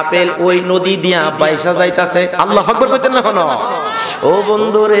একটা আপেল ওই নদী দিয়া বাইসা যাইতাছে আল্লাহু আকবার কইতেন না কেন ও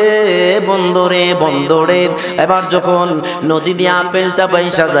বন্ধুরে বন্ধুরে বন্ধুরে এবার যখন নদী দিয়ে আপেলটা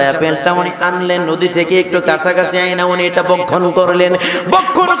বাইসা যায় আপেলটা উনি আনলেন নদী থেকে একটু কাছাকাছি আইনা উনি এটা বক্ষণ করলেন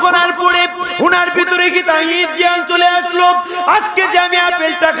বক্ষণ করার পরে উনার ভিতরে কি তাহিদ জ্ঞান চলে আসলো আজকে যে আমি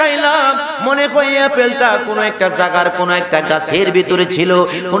আপেলটা খাইলাম মনে করি আপেলটা কোনো একটা জায়গার কোনো একটা গাছের ভিতরে ছিল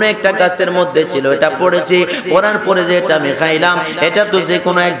কোনো একটা গাছের মধ্যে ছিল এটা পড়েছে পড়ার পরে যে এটা আমি খাইলাম এটা তো যে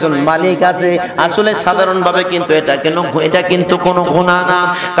কোনো একজন মালিক আছে আসলে সাধারণভাবে কিন্তু এটা কিন্তু কোনো গুনাহ না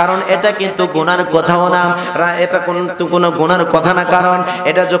কারণ এটা কিন্তু গুনার কথাও না এটা কোনো গুনার কথা না কারণ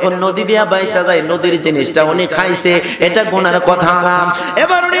এটা যখন নদী দিয়া বাইসা যায় নদীর জিনিসটা উনি খাইছে এটা গুনার কথা না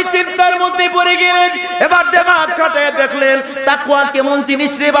এবার উনি চিন্তার মধ্যে পড়ে গেলেন এবার দিমাগ কাটায় দেখলেন তাকওয়া কেমন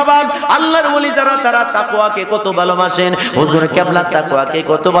জিনিস রে বাবা আল্লাহর ওলি যারা তারা তাকওয়াকে কত ভালোবাসেন হুজুর কিবলা তাকওয়াকে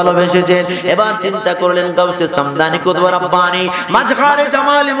কত ভালোবেসেছেন এবার চিন্তা করলেন গাউসে সামদানি কুতুব রব্বানি মাজহারে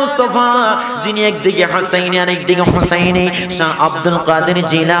জামালে মুস্তাফা যিনি একদিকে হাসাইনি আর একদিকে হুসাইনি শাহ আব্দুল কাদের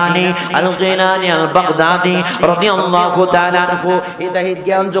জিলানী আল গিলানী আল বাগদাদি রাদিয়াল্লাহু তাআলা আনহু হিদায়াত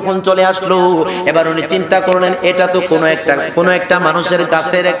জ্ঞান যখন চলে আসলো এবার উনি চিন্তা করলেন এটা তো কোনো একটা মানুষের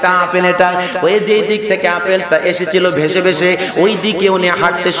গাছের একটা আপেল এটা ওই যে দিক থেকে আপেলটা এসেছিল ভেসে ভেসে ওই দিকে উনি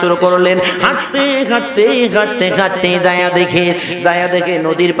হাঁটতে শুরু করলেন হাঁটতে হাঁটতে হাঁটতে হাঁটতে যায়া দেখে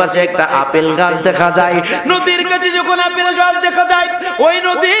নদীর পাশে একটা আপেল গাছ দেখা যায় নদীর কাছে যখন আপেল গাছ দেখা যায় ওই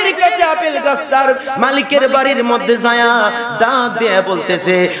নদীর কাছে আপেল গাছটার মালিকের বাড়ির মধ্যে যায়া ডাক দিয়ে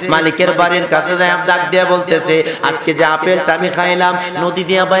বলতেছে মালিকের বাড়ির কাছে যায় ডাক দিয়ে বলতেছে আজকে যে আপেলটা আমি খাইলাম নদী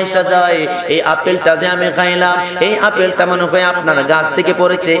দিয়া বাইসা যায় এই আপেলটা যে আমি খাইলাম এই আপেলটা মনে হয় আপনার গাছ থেকে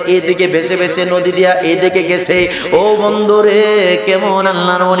পড়েছে এইদিকে ভেসে ভেসে নদী দিয়া এইদিকে গেছে ও বন্ধুরে কেমন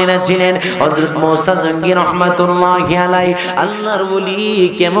আল্লাহর ওলিরা ছিলেন হযরত মুসা জঙ্গি রাহমাতুল্লাহি আলাইহি আল্লাহর ওলি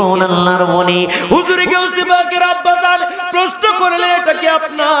কেমন আল্লাহর ওলি হুজুরে গাউসে পাকের আব্বা জান প্রশ্ন করলে এটা কি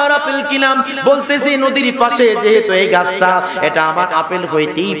আপনার আপেল কিনাম বলতেছি নদীর পাশে যেহেতু এই গাছটা এটা আমার আপেল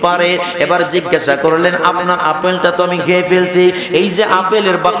হইতেই পারে এবার জিজ্ঞাসা করলেন আপনার আপেলটা তো আমি খেয়ে ফেলছি এই যে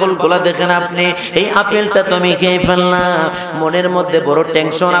আপেলের বাকলগুলো দেখেন আপনি এই আপেলটা তো আমি খেয়ে ফেললাম মনের মধ্যে বড়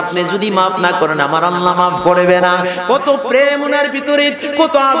টেনশন আপনি যদি মাফ না করেন আমার আল্লাহ মাফ করবে না কত প্রেম ওনার ভিতরে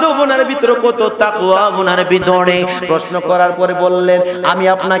কত আদব ওনার ভিতরে কত তাকওয়া ওনার ভিতরে প্রশ্ন করার পরে বললেন আমি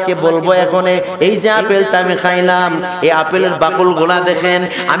আপনাকে বলবো এখন এই যে আপেলটা আমি খাইলাম এই আপেলের বাকলগুলো দেখেন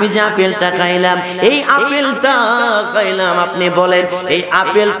আমি যে আপেলটা খাইলাম এই আপেলটা খাইলাম আপনি বলেন এই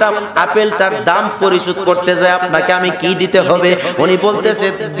আপেলটার দাম পরিশোধ করতে যায় আপনাকে আমি কি দিতে হবে উনি বলতেছে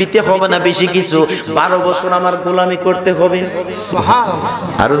দিতে হবে না বেশি কিছু 12 বছর আমার গোলামি করতে হবে সুবহানাল্লাহ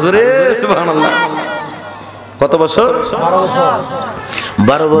আর জোরে সুবহানাল্লাহ কত বছর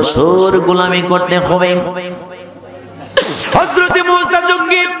 12 বছর গোলামি করতে হবে হযরত মুসা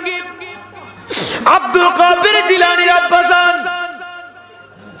জঙ্গি আব্দুল কাদের জিলানীর আব্বা জান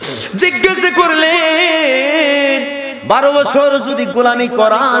জিজ্ঞাসা করলেন 12 বছর যদি গোলামি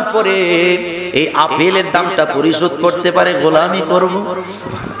করার পরে এই আপেলের দামটা পরিশোধ করতে পারে গোলামি করব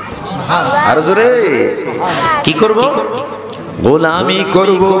সুবহানাল্লাহ আর জোরে কি করব গোলামি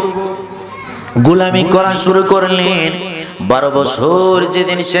করব গোলামি করা শুরু করলেন 12 বছর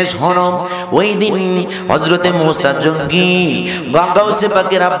যেদিন শেষ হলো ওই দিন হযরতে মুসা জঙ্গি গাউসে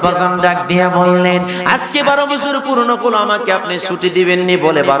পাকের আব্বা জান ডাক দিয়া বললেন আজকে 12 বছর পূর্ণ হলো আমাকে আপনি ছুটি দিবেন নি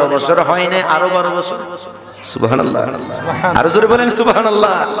বলে 12 বছর হয় না আরো 12 বছর সুবহানাল্লাহ আর জোরে বলেন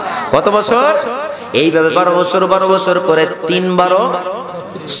সুবহানাল্লাহ কত বছর এইভাবে 12 বছর করে 3 12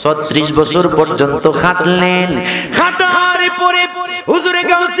 36 বছর পর্যন্ত খাটলেন খাটার তারপরে হুজুরে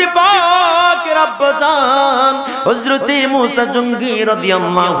গাউসে পাকের আব্বা জান হযরতে মুসা জঙ্গি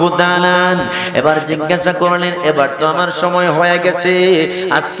রাদিয়াল্লাহু তাআলা এবার জিজ্ঞাসা করলেন, এবার তো আমার সময় হয়ে গেছে,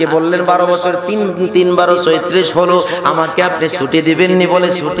 আজকে বললেন 12 বছর, 3 12 36 হলো, আমাকে আপনি ছুটি দিবেন নি? বলে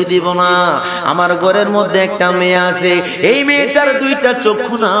ছুটি দিব না, আমার ঘরের মধ্যে একটা মেয়ে আছে, এই মেয়েটার 2টা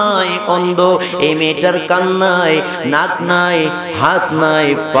চক্ষু নাই, অন্ধ, এই মেয়েটার কান নাই, নাক নাই, হাত নাই,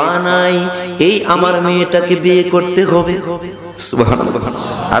 পা নাই, এই আমার মেয়েটাকে বিয়ে করতে হবে। সুবহানাল্লাহ,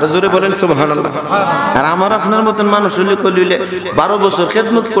 আর জোরে বলেন সুবহানাল্লাহ। আর আমার আপনার মতন মানুষ হইলে কইলে 12 বছর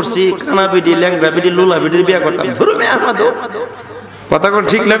খেদমত করছি, কানা বিডি, ল্যাংড়া বিডি, লুলা বিডির বিয়ে করতাম, ধরুমে আহমদ, কথা কোন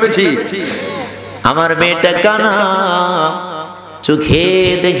ঠিক না ঠিক? আমার মেয়েটা কানা, চোখে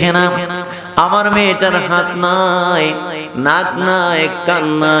দেখে না, আমার মেয়েটার হাত নাই, নাক নাই, কান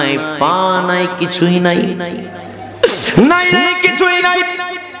নাই, পা নাই, কিছুই নাই, নাই নাই কিছুই নাই,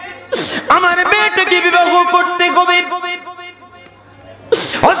 আমার মেয়েটাকে বিবাহ করতে হবে।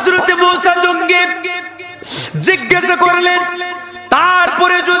 হযরতে মুসা জঙ্গি জিজ্ঞাসা করলেন,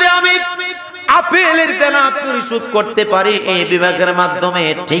 তারপরে যদি আমি আপেলের দেনা পরিশোধ করতে পারি এই বিভাগের মাধ্যমে,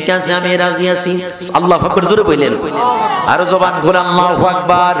 ঠিক আছে, আমি রাজি আছি। আল্লাহু আকবার জোরে বলেন, আর জবান খুলে আল্লাহু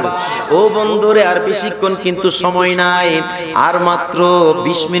আকবার। ও বন্ধুরে, আর বেশিক্ষণ কিন্তু সময় নাই, আর মাত্র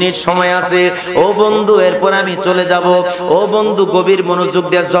 20 মিনিট সময় আছে। ও বন্ধু, এরপর আমি চলে যাব। ও বন্ধু, গভীর মনোযোগ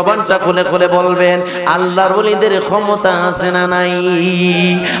দিয়ে জবানটা খুলে খুলে বলবেন, আল্লাহর ওলিদের ক্ষমতা আছে না নাই?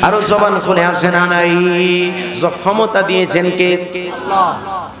 আর জবান খুলে আছে না নাই? ক্ষমতা দিয়েছেন কে? আল্লাহ।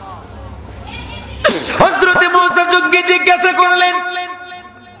 হযরতে মুসা জঙ্গি জিজ্ঞাসা করলেন,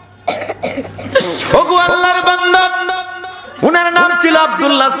 ওগো আল্লাহর বান্দা, ওনার নাম ছিল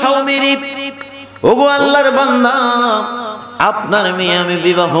আব্দুল্লাহ সাওমিরি, ওগো আল্লাহর বান্দা, আপনার মেয়ে আমি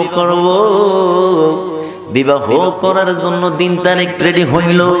বিবাহ করব। বিবাহ করার জন্য দিন তারিখ রেডি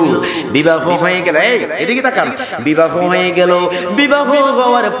হইল, বিবাহ হয়ে গেল, এদিকে তাকান, বিবাহ হয়ে গেল। বিবাহ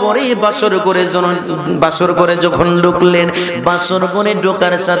হওয়ার পরে বাসর করে যখন ঢুকলেন, বাসর ঘরে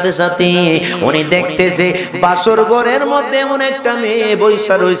ঢোকার সাথে সাথে উনি দেখতেছে বাসর ঘরের মধ্যে এমন একটা মেয়ে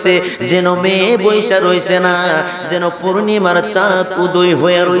বৈশা রয়েছে, যেন মেয়ে বৈশা রয়েছে না, যেন পূর্ণিমার চাঁদ উদয়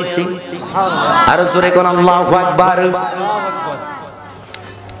হয়ে রয়েছে। আর জোরে কোন আল্লাহু আকবার।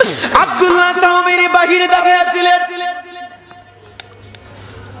 আব্দুল্লাহ সাওমিরি বাহিরে দাঁড়িয়ে ছিলেন,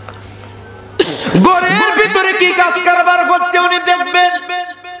 ঘরের ভিতরে কি কাজ কারবার করছে উনি দেখবেন।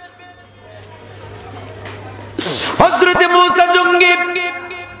 হযরতে মুসা জঙ্গি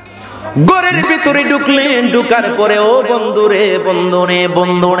ঘরের ভিতরে ঢুকলেন, ঢুকার পরে ও বন্ধুরে,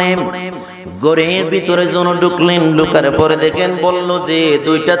 বন্ধুরে, ঘরের ভিতরে জন ঢুকলেন, ঢুকার পরে দেখেন, বলল যে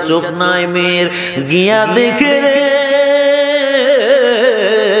 2টা চোখ নাই মেয়ের, গিয়া দেখে রে,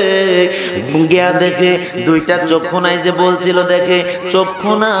 গিয়া দেখে 2টা চক্ষু নাই, যে বলছিল দেখে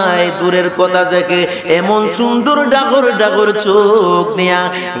চক্ষু নাই, দূরের কথা, দেখে এমন সুন্দর ডাগর ডাগর চোখ নিয়া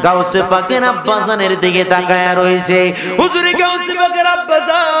গাউসে পাকের আব্বাজানের দিকে তাকায়া রয়েছে। হুজুরে গাউসে পাকের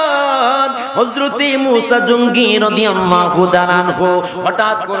আব্বাজান হযরতে মুসা জঙ্গি রাদিয়াল্লাহু তাআলা আনহু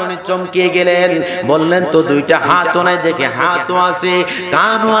হঠাৎ করে চমকে গেলেন, বললেন, তো 2টা হাতও নাই, দেখে হাতও আছে,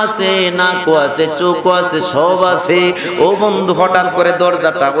 কানও আছে, নাকও আছে, চোখও আছে, সব আছে। ও বন্ধু, হঠাৎ করে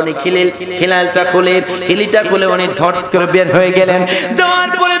দরজাটা উনি খিলিটা খুলে উনি ধট করে বের হয়ে গেলেন।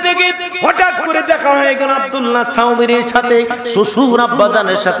 যাওয়ার পরে দেখে হঠাৎ করে দেখা হয়ে গেল আব্দুল্লাহ সাওমিরির সাথে, শ্বশুর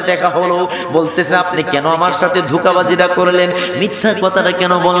আব্বাজানের সাথে দেখা হলো। বলতেছে, আপনি কেন আমার সাথে ধোঁকাবাজিটা করলেন, মিথ্যা কথাটা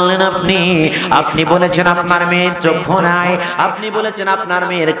কেন বললেন? আপনি বলেছেন আপনার মেয়ের চক্ষু নাই, আপনি বলেছেন আপনার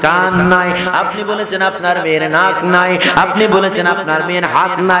মেয়ের কান নাই, আপনি বলেছেন আপনার মেয়ের নাক নাই, আপনি বলেছেন আপনার মেয়ের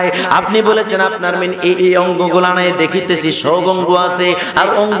হাত নাই, আপনি বলেছেন আপনার মেয়ের এই অঙ্গগুলা নাই, দেখিতেছি সব অঙ্গ আছে, আর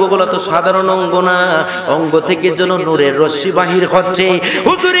অঙ্গগুলো তো সাধারণ অঙ্গ না, অঙ্গ থেকে যেন নূরের রশ্মি বাহির হচ্ছে।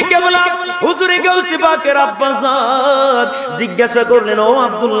 হুজুরে কেবলা, হুজুরে গাউসে পাকের আব্বাজান জিজ্ঞাসা করলেন, ও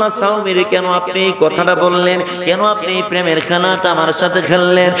আব্দুল্লাহ সাওমিরি, কেন আপনি এই কথাটা বললেন, কেন আপনি এই প্রেমের খেলাটা আমার সাথে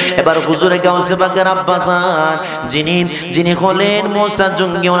খেললেন? এবার হুজুরে গাউসে পাকের আব্বাজান যিনি হলেন মুসা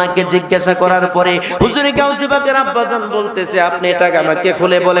জঙ্গি, ওনাকে জিজ্ঞাসা করার পরে হুজুরে গাউসে পাকের আব্বাজান বলতেছে, আপনি এটা আমাকে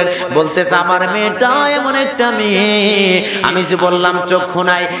খুলে বলেন। বলতেছে, আমার মেয়েটা এমন একটা মেয়ে, আমি যে বললাম চক্ষু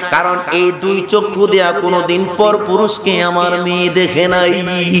নাই, কারণ এই 2 চক্ষু দেয়া কোনদিন পর পুরুষকে আমার মেয়ে দেখে নাই।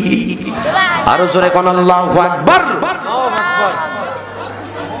 আরো জোরে কোন আল্লাহু আকবার।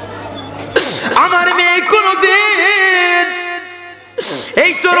 আমার মেয়ে কোনদিন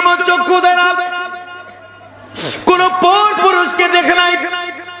এই চর্ম চক্ষু দ্বারা কোন পর পুরুষকে দেখে নাই।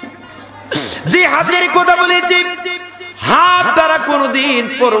 যে হাতের কথা বলেছি, হাত দ্বারা কোনদিন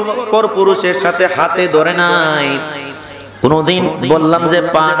পর পুরুষের সাথে হাতে ধরে নাই। কোনদিন বললাম যে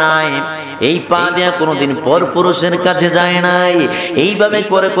পা নাই, এই পা দিয়া কোনদিন পর পুরুষের কাছে যায় নাই। এইভাবে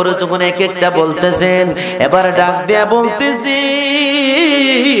করে করে যখন এক একটা বলতেছেন, এবার ডাক দেয়া বলতেছি,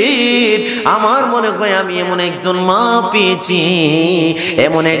 আমার মনে হয় আমি এমন একজন মা পেয়েছি,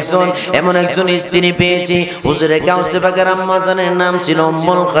 এমন একজন স্ত্রী পেয়েছি। হুজুরে গাউসে পাকের আম্মা জানের নাম ছিল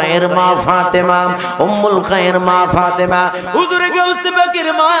উম্মুল খায়ের মা ফাতেমা। উম্মুল খায়ের মা ফাতেমা, হুজুরে গাউসে পাকের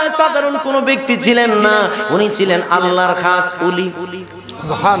মা সাধারণ কোনো ব্যক্তি ছিলেন না, উনি ছিলেন আল্লাহর খাস ওলি।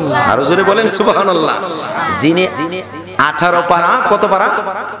 সুবহানাল্লাহ, আর হুজুরে বলেন সুবহানাল্লাহ। যিনি 18 পারা, কত পারা?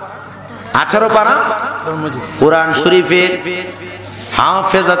 18 পারা কোরআন শরীফের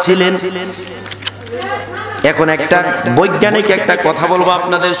হাফেজা ছিলেন। এখন একটা বৈজ্ঞানিক একটা কথা বলবো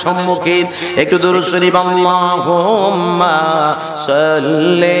আপনাদের সম্মুখে, একটু দরুদ শরীফ। আল্লাহুম্মা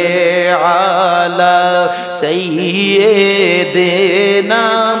সাল্লি আলা সাইয়্যিদিনা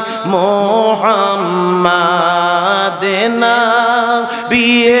মুহাম্মাদিনা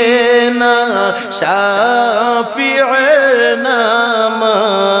বিনা শাফি'না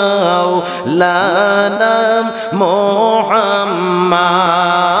মাওলানা মুহাম্মাদ।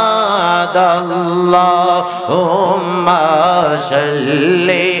 আল্লাহুম্মা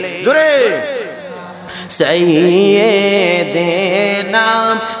সাল্লি জোরে সাইয়্যিদিনা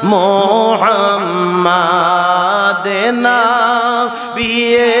মুহাম্মাদিনা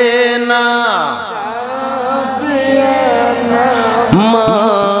বিনা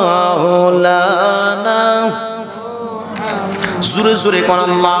মাওলানা। জোরে জোরে কোন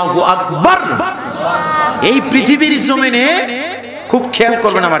আল্লাহু আকবার। এই পৃথিবীর জমিনে খুব খেয়াল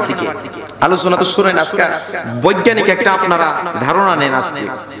করবেন আমার দিকে, আলোচনা তো শুনেন, আজকে বৈজ্ঞানিক একটা আপনারা ধারণা নেন। আজকে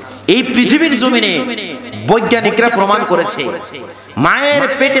এই পৃথিবীর জমিনে বৈজ্ঞানিকরা প্রমাণ করেছে, মায়ের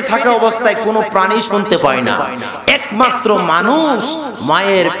পেটে থাকা অবস্থায় কোনো প্রাণী শুনতে পায় না, একমাত্র মানুষ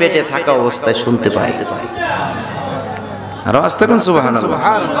মায়ের পেটে থাকা অবস্থায় শুনতে পায়। আর আস্তে কোন সুবহানাল্লাহ।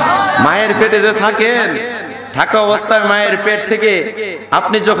 মায়ের পেটে যে থাকা অবস্থায় মায়ের পেট থেকে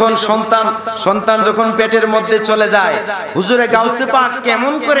আপনি যখন সন্তান যখন পেটের মধ্যে চলে যায়, হুজুরে গাউসে পাক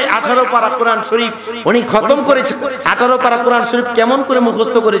কেমন করে 18 পারা কোরআন শরীফ উনি খতম করেছেন, 18 পারা কোরআন শরীফ কেমন করে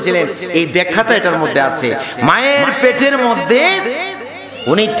মুখস্থ করেছিলেন, এই ব্যাখ্যাটা এটার মধ্যে আছে। মায়ের পেটের মধ্যে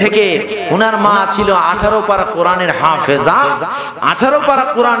উনি থেকে ওনার মা ছিল 18 পারা কোরআনের হাফেজা। 18 পারা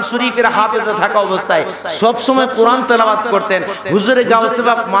কোরআন শরীফের হাফেজা থাকা অবস্থায় সব সময় কোরআন তেলাওয়াত করতেন। হুজুরে গাউসে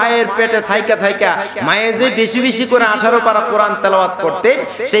পাক মায়ের পেটে থাইকা মায়ে যে বেশি বেশি করে 18 পারা কোরআন তেলাওয়াত করতেন,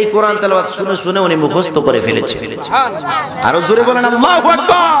 সেই কোরআন তেলাওয়াত শুনে শুনে উনি মুখস্থ করে ফেলেছেন। আর জোরে বলেন আল্লাহু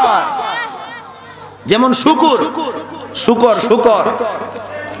আকবার। যেমন শুকর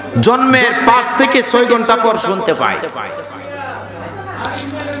জন্মের 5 থেকে 6 ঘন্টা পর শুনতে পায়।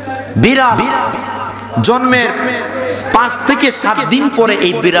 বিড়াল জন্মের 5 থেকে 7 দিন পরে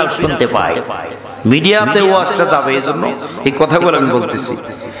এই বিড়াল শুনতে পায়। মিডিয়াতে ওয়াজটা যাবে, এই জন্য এই কথাগুলো আমি বলতেছি।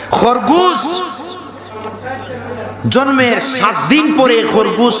 খরগোশ জন্মের 7 দিন পরে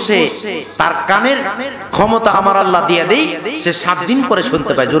খরগোশ তার কানের ক্ষমতা আমার আল্লাহ দিয়ে দেই, সে 7 দিন পরে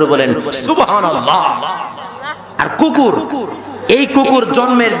শুনতে পায়। জোরে বলেন সুবহানাল্লাহ। আর এই কুকুর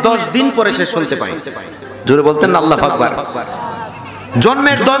জন্মের 10 দিন পরে সে শুনতে পায়। জোরে বলতেন আল্লাহু আকবার।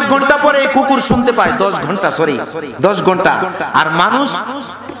 জন্মের 10 ঘন্টা পরে কুকুর শুনতে পায়। 10 ঘন্টা। আর মানুষ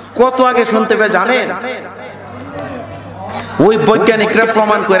কত আগে শুনতে পায় জানেন? ওই বৈজ্ঞানিকরা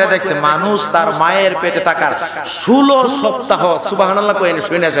প্রমাণ করে দেখছে, মানুষ তার মায়ের পেটে থাকার 16 সপ্তাহ, সুবহানাল্লাহ কইেন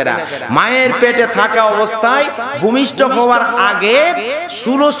শুনে যারা, মায়ের পেটে থাকা অবস্থায় ভূমিষ্ঠ হওয়ার আগে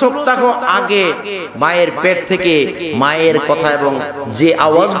 16 সপ্তাহ আগে মায়ের পেট থেকে মায়ের কথা এবং যে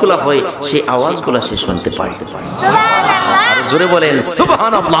আওয়াজগুলো হয় সেই আওয়াজগুলো সে শুনতে পায়। আর জোরে বলেন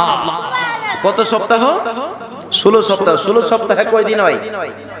সুবহানাল্লাহ। কত সপ্তাহ? 16 সপ্তাহ। 16 সপ্তাহে কয় দিন হয়?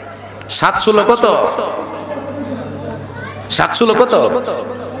 7 কত? 7 কত?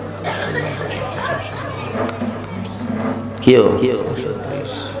 কিও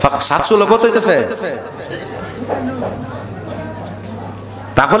 7 কত হইতেছে?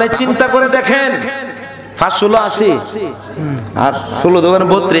 তাহলে চিন্তা করে দেখেন, 5 16 80 আর 16 দোকানে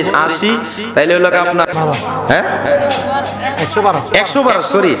 32 80, তাইলে হলো আপনার 112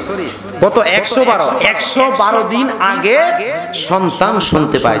 সরি কত? 112 দিন আগে সন্তান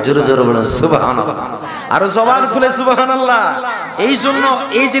শুনতে পায়। জোরে জোরে বলেন সুবহানাল্লাহ। আর জবান খুলে সুবহানাল্লাহ। এই জন্য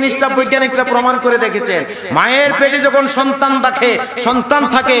এই জিনিসটা বৈজ্ঞানিকরা প্রমাণ করে দেখেছেন, মায়ের পেটে যখন সন্তান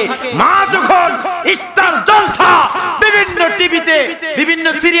থাকে, মা যখন স্টার জলসা বিভিন্ন টিভিতে বিভিন্ন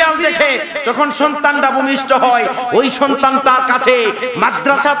সিরিয়াল দেখে যখন সন্তানটা ভূমিষ্ঠ হয়, ওই সন্তানটার কাছে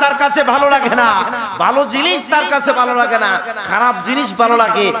মাদ্রাসা তার কাছে ভালো লাগে না, ভালো জিনিস তার কাছে ভালো লাগে না, খারাপ জিনিস ভালো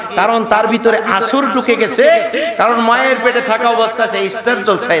লাগে। কারণ তার ভিতরে আসর ঢুকে গেছে, কারণ মায়ের পেটে থাকা অবস্থায় সে স্টার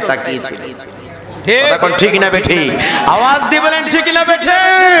জলসায় তাকিয়েছিল। ঠিক না বেঠিক? আওয়াজ দিয়ে বলেন ঠিক না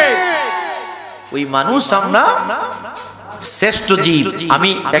বেঠিক? ওই মানুষ আমরা শ্রেষ্ঠ জীব।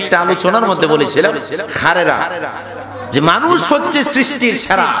 আমি একটা আলোচনার মধ্যে বলেছিলাম খারেরা যে মানুষ হচ্ছে সৃষ্টির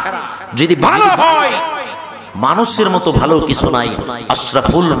সেরা। যদি ভালো হয়, মানুষের মতো ভালো কিছু নাই,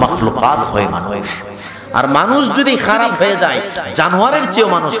 আশরাফুল মাখলুকাত হয় মানুষ। আর মানুষ যদি খারাপ হয়ে যায়, জানোয়ারের চেয়েও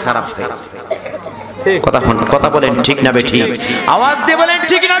মানুষ খারাপ হয়ে যায়। কথা বলেন ঠিক না বেঠিক? আওয়াজ দিয়ে বলেন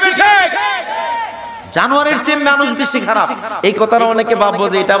ঠিক না বেঠিক? জানোয়ারের চেয়ে মানুষ বেশি খারাপ। এই কথাটা অনেকে ভাববো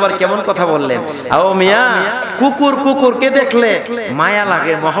যে এটা আবার কেমন কথা বললেন। ও মিয়া, কুকুরকে দেখলে মায়া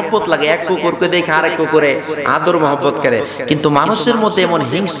লাগে, মহব্বত লাগে। এক কুকুরকে দেখে আরেক কুকুরে আদর মহব্বত করে। কিন্তু মানুষের মধ্যে এমন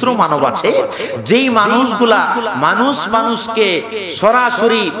হিংস্র মানব আছে, যেই মানুষগুলা মানুষকে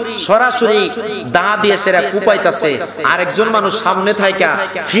সরাসরি দা দিয়ে সেরা কুপাইতাছে, আরেকজন মানুষ সামনে থাইকা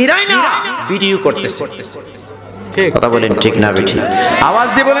ফিরাই না ভিডিও করতেছে। কথা বলেন ঠিক না বেঠিক? আওয়াজ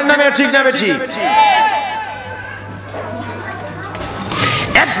দিয়ে বলেন না ঠিক না বেঠিক?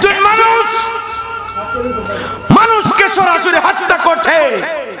 একজন মানুষকে সরাসরি হত্যা করছে,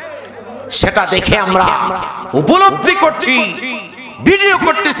 সেটা দেখে আমরা উপলব্ধি করছি, ভিডিও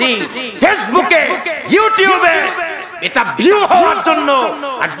করতেছি ফেসবুকে, ইউটিউবে। এটা ভিউ হওয়ার জন্য।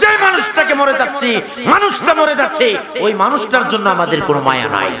 আর যে মানুষটাকে মানুষটা মরে যাচ্ছে, ওই মানুষটার জন্য আমাদের কোনো মায়া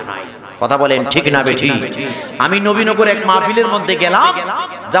নাই। কথা বলেন ঠিক না বেঠিক? আমি নবীনগর এক মাহফিলের মধ্যে গেলাম,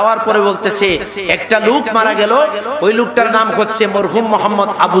 যাওয়ার পরে বলতেছে একটা লোক মারা গেল। ওই লোকটার নাম হচ্ছে মরহুম মোহাম্মদ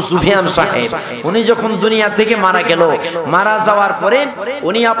আবু সুফিয়ান সাহেব। উনি যখন দুনিয়া থেকে মারা গেল, মারা যাওয়ার পরে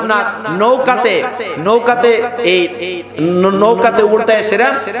উনি আপনার নৌকাতে উল্টায় সেরা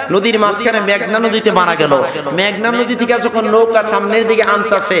নদীর মাঝখানে মেঘনা নদীতে মারা গেল। মেঘনা নদী থেকে যখন নৌকা সামনের দিকে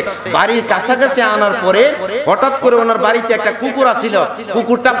আনতেছে, বাড়ির কাছাকাছি আনার পরে হঠাৎ করে ওনার বাড়িতে একটা কুকুর আসিল।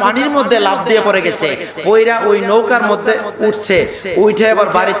 কুকুরটা পানির মধ্যে লাফ দিয়ে পড়ে গেছে, পয়রা ওই নৌকার মধ্যে উঠছে, উঠে এবার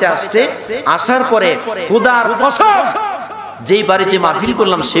বাড়িতে আসছে। আসার পরে খোদার কসম, যেই বাড়িতে মাহফিল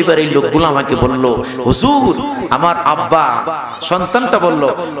করলাম সেই বাড়ির লোকগুলো আমাকে বলল, হুজুর আমার আব্বা, সন্তানটা বলল,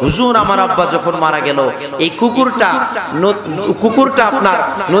 হুজুর আমার আব্বা যখন মারা গেল, এই কুকুরটা আপনার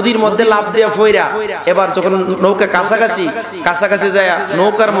নদীর মধ্যে লাফ দিয়ে ফয়রা এবার যখন নৌকা কাছাকাছি যায়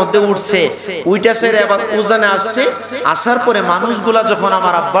নৌকার মধ্যে উঠছে, উইটা সেরে এবার উজানে আসছে। আসার পরে মানুষগুলা যখন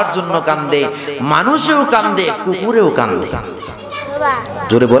আমার আব্বার জন্য কান্দে, মানুষেও কান্দে, কুকুরেও কান্দে।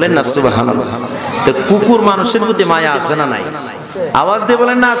 জোরে বলেন না সুবহানাল্লাহ। তো কুকুর মানুষের প্রতি মায়া আছে না নাই? আওয়াজ দিয়ে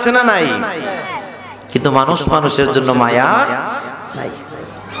বলেন না আছে না নাই? কিন্তু মানুষের জন্য মায়া নাই।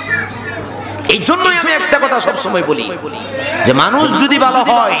 এই জন্যই আমি একটা কথা সবসময় বলি যে মানুষ যদি ভালো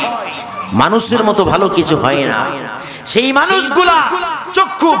হয়, মানুষের মতো ভালো কিছু হয় না। সেই মানুষগুলা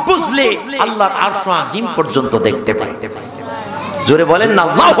চক্ষু বুঝলে আল্লাহর আরশ আজিম পর্যন্ত দেখতে পায়। জোরে বলেন না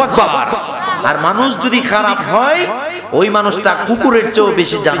আল্লাহু আকবার। আর মানুষ যদি খারাপ হয়, ওই মানুষটা কুকুরের চেয়েও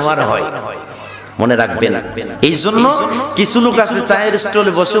বেশি জানোয়ার হয়। মনে রাখবেন। এই জন্য কিছু লোক আছে চায়ের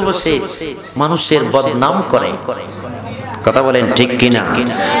স্টলে বসে বসে মানুষের বদনাম করে। কথা বলেন ঠিক কিনা?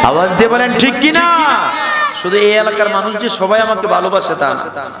 আওয়াজ দিয়ে বলেন ঠিক কিনা? শুধু এই এলাকার মানুষ যে সবাই আমাকে ভালোবাসে তা না,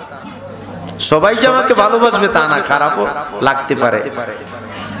 সবাই যে আমাকে ভালোবাসবে তা না। খারাপও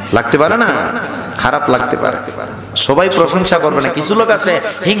লাগতে পারে না, খারাপ লাগতে পারে। সবাই প্রশংসা করবে না। কিছু লোক আছে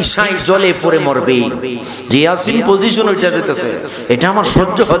হিংসায় জ্বলে পড়ে মরবে, যে ইয়াসিন পজিশন ওইটা দিতেছে, এটা আমার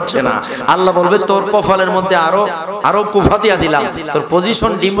সহ্য হচ্ছে না। আল্লাহ বলবে তোর কপালের মধ্যে আরো কুফা দিয়া দিলাম, তোর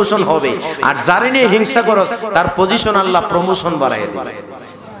পজিশন ডিমোশন হবে। আর যারে নিয়ে হিংসা করস, তার পজিশন আল্লাহ প্রমোশন বাড়ায় দিবে।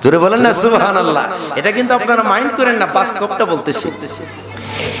 জোরে বলেন না সুবহানাল্লাহ। এটা কিন্তু আপনারা মাইন্ড করেন না, বাস্তবটা বলতেছি।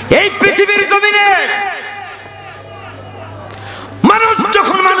 এই পৃথিবীর জমিনে মানুষ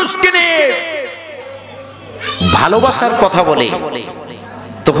যখন মানুষকে নিয়ে ভালোবাসার কথা বলে,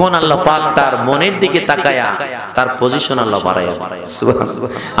 তখন আল্লাহ পাক তার মনের দিকে তাকায়া তার পজিশন আল্লাহ বাড়ায়। সুবহানাল্লাহ।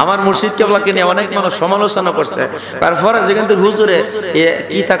 আমার মুর্শিদ কেবলাকে নিয়ে অনেক মানুষ সমালোচনা করছে, তারপরে যে কিন্তু হুজুরে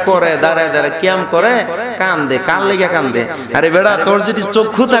কিতা করে, দাঁড়ায় কিয়াম করে, কান্দে, কান লেগে কান্দে। আরে বেড়া, তোর যদি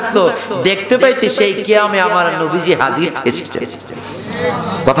চক্ষু থাকতো দেখতে পাইতি সেই কিয়ামে আমার নবীজি হাজির এসেছে।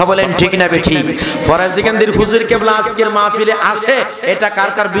 কথা বলেন ঠিক না বেঠিক? ফরাজিকান্দির হুজুর কেবলা আজকের মাহফিলে আছে, এটা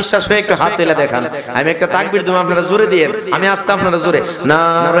কার কার বিশ্বাস হয় একটু হাত তুলে দেখান। আমি একটা তাকবীর দেব, আপনারা জোরে দিয়ে, আমি আসতে আপনারা জোরে।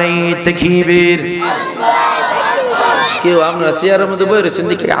 নারে তাকবীর। কেউ আপনারা চেয়ারের মধ্যে বসে রয়েছেন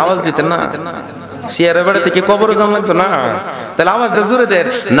দেখি আওয়াজ দিতেন না, চেয়ারের বেড়া থেকে কবরে জমা লাগতো না, তাহলে আওয়াজটা জোরে দেন।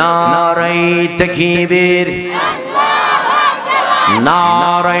 নারে তাকবীর,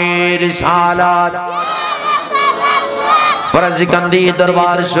 নারে রিসালাত, ফরাজিকান্দি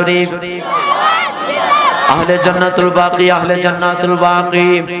দরবার শরীফ, আহলে জান্নাতুল বাকি, আহলে জান্নাতুল বাকি।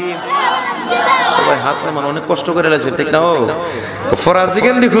 সবাই হাত নামান, অনেক কষ্ট করে লাগছে, ঠিক না? ও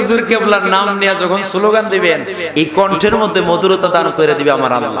ফরাজিগান্দি হুজুর কেবলার নাম নিয়ে যখন স্লোগান দিবেন, এই কণ্ঠের মধ্যে মধুরতা দান করে দিবে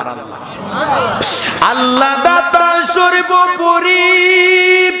আমার আল্লাহ। আল্লাহ দাতা সর্বোপরি,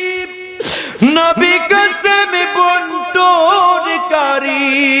 নবী কসম বন্টনকারী,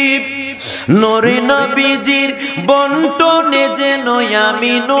 নূরে নবীজির বন্টনে যেন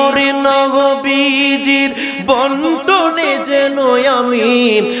আমি, নূরে নবীজির বন্টনে যেন আমি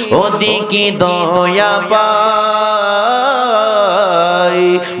ওদিকে দয়া পাই।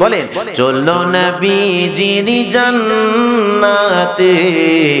 বলেন চলো নবীজির জান্নাতে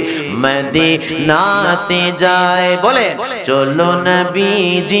মদিনাতে যায়। বলেন চলো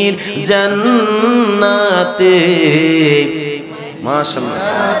নবীজির জান্নাতে, মাশাআল্লাহ।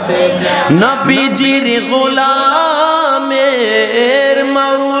 নবীজির গোলামের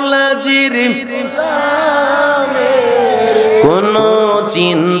মাওলাজির কোনো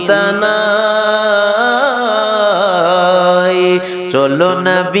চিন্তা নাই, চলো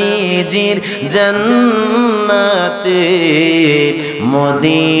নবীজির জান্নাতে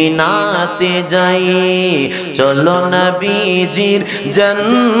মদিনাতে যাই, চলো নবীজির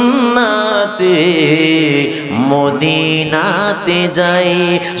জান্নাতে মদিনাতে যাই।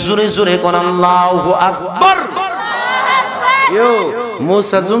 জোরে জোরে কোন আল্লাহু আকবার। ইয়ো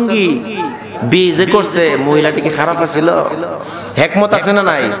মুসা জঙ্গি বিয়ে করছে, মহিলাটি কি খারাপ আছিল? হিকমত আছে না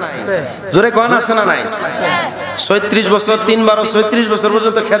নাই? জোরে কোন আছে না নাই? ৩৬ বছর ৩ বছর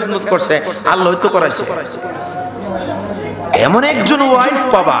পর্যন্ত খেদমত করছে, আল্লাহ তো করাইছে। এমন একজন ওয়াইফ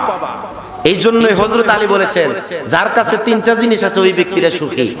পাবা, এই জন্যই হযরত আলী বলেছেন, যার কাছে তিনটা জিনিস আছে ওই ব্যক্তিরা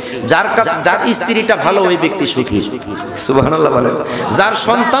সুখী। যার স্ত্রীটা ভালো ওই ব্যক্তি সুখী। সুবহানাল্লাহ বলেন। যার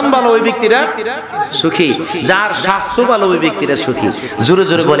সন্তান ভালো ওই ব্যক্তিরা সুখী, যার স্বাস্থ্য ভালো ওই ব্যক্তিরা সুখী। জোরে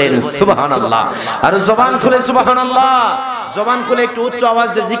জোরে বলেন সুবহানাল্লাহ। আর জবান খুলে সুবহানাল্লাহ, জবান খুলে একটু উচ্চ আওয়াজ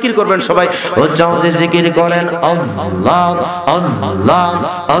দিয়ে জিকির করবেন সবাই। উচ্চ আওয়াজে জিকির করেন আল্লাহ আল্লাহ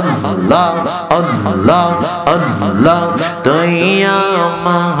আল্লাহ আল্লাহ আল্লাহ। তুই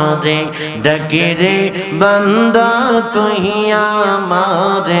আমারে ডাকে রে বান্দা, তুই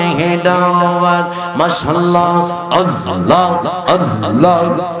আমারে ডাওয়াত। মাশাআল্লাহ আল্লাহ আল্লাহ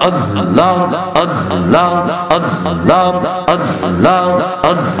আল্লাহ আল্লাহ আল্লাহ আল্লাহ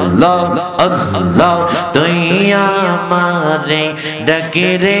আল্লাহ আল্লাহ। তুই আমারে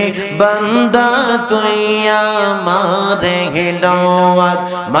ডাকে রে বান্দা, তুই আমারে ডাওয়াত।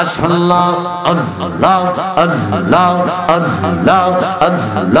 মাশাআল্লাহ আল্লাহ আল্লাহ আল্লাহ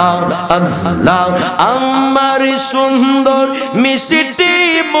আল্লাহ আল্লাহ। আমার সুন্দর মিষ্টি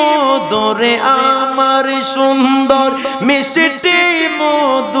মধুরে, আমার সুন্দর মিষ্টি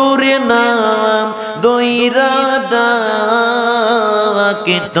মধুরে নাম দইরা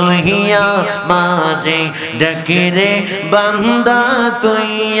ডাকে, তুই আমারে ডাকে রে বান্দা,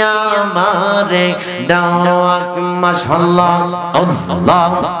 তুই আমারে ডাওয়াত। মাশাআল্লাহ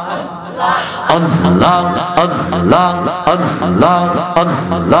আল্লাহ আল্লাহ আল্লাহ আল্লাহ আল্লাহ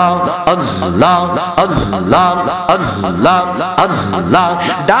আল্লাহ আল্লাহ আল্লাহ আল্লাহ।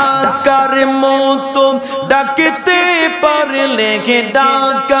 ডাকার মতো ডাকতে পারলে,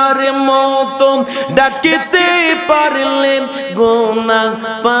 ডাকার মতো ডাকতে পারলে গুনাহ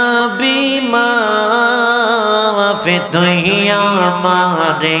পাবি মাফ। তুই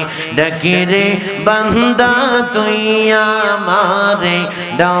আমারে ডাকে রে বান্দা, তুই আমারে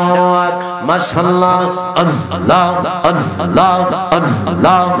ডাওয়াত। মাশাআল্লাহ আল্লাহ আল্লাহ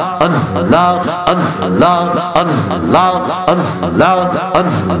আল্লাহ আল্লাহ আল্লাহ আল্লাহ আল্লাহ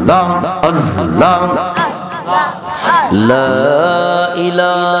আল্লাহ আল্লাহ। লা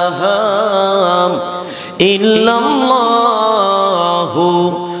ইলাহা ইল্লাল্লাহু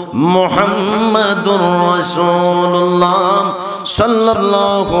মুহাম্মাদুর রাসূলুল্লাহ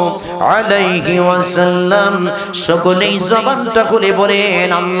সাল্লাল্লাহু আলাইহি ওয়াসাল্লাম। সকলেই জবানটা খুলে বলেন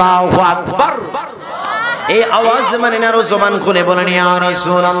আল্লাহু আকবার। এই আওয়াজ মানে আরো জবান খুলে বলেন ইয়া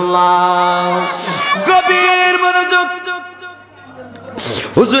রাসূলুল্লাহ। গভীর মনোযোগ।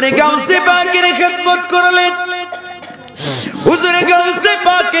 হুজুরে গাউসে পাকের খিদমত করলেন। হুজুরে গাউসে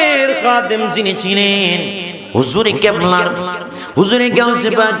পাকের খাদেম যিনি ছিলেন, হুজুরে কেবলার, হুজুরে গাউসে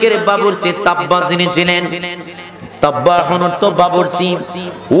পাকের বাবুরচি তাব্বা যিনি ছিলেন, তাব্বা হনতো বাবুরচি।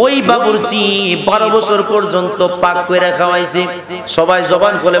 ওই বাবুরচি 12 বছর পর্যন্ত পাক করে খাওয়াইছে। সবাই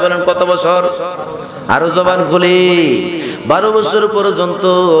জবান খুলে বলেন কত বছর? আরো জবান খুলে। 12 বছর পর্যন্ত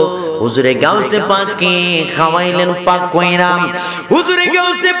হুজুরে গাউসে পাককে খাওয়াইলেন পাক কইরা। হুজুরে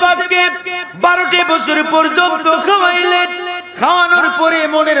গাউসে পাককে 12টি বছর পর্যন্ত খাওয়াইলেন। খাওয়ানোর পরে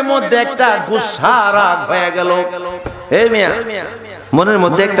মনের মধ্যে একটা গুসা রাগ হয়ে গেল। এই মিয়া মনের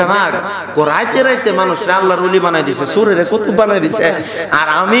মধ্যে একটা রাগ, ও রাইতে রাইতে মানুষ আল্লাহর ওলি বানাই দিছে, সুরের কুতুব বানাই দিছে, আর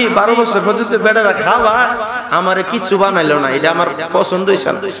আমি 12 বছর পর্যন্ত বেড়ারা খাওয়া আমারে কিচ্ছু বানাইলো না, এটা আমার পছন্দ হইছে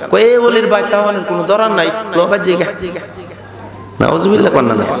না। কই এই ওলির ভাই তাওয়ানের কোনো দরার নাই, লোবা জিগা নাউজুবিল্লাহ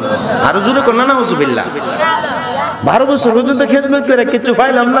কন্না না, আর জোরে কন্না নাউজুবিল্লাহ। 12 বছর পর্যন্ত খেদমত করে কিছু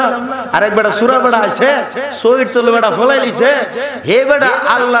পাইলাম না, আরেক বেটা সুরা বেটা আছে শহীদ তোলে বেটা ফলাই লিছে, হে বেটা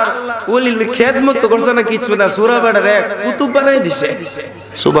আল্লাহর ওলির খেদমত তো করছে না কিছু না, সুরা বেটা রে কুতুব বানাই দিছে।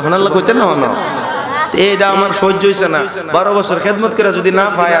 সুবহানাল্লাহ কইতে না না, এটা আমার সহ্য হইছে না। 12 বছর খেদমত করে যদি না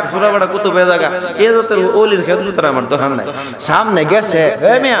পায় আর সুরা বেটা কুতুব হয়ে জায়গা, এ জাতের ওলির খেদমত আমার দরকার নাই। সামনে গেছে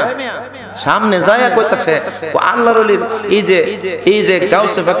হে মিয়া, সামনে যায় কইতাছে আল্লাহর ওলির এই যে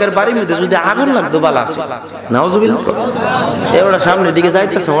গাউসে পাকের বাড়ির মধ্যে যদি আগুন লাগতো বালা আছে, নাউজুবিল্লাহ। এবারে সামনের দিকে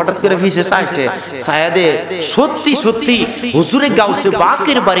যাইতেছে, হঠাৎ করে ফিসে চাইছে, ছায়াদে সত্যি সত্যি হুজুরে গাউসে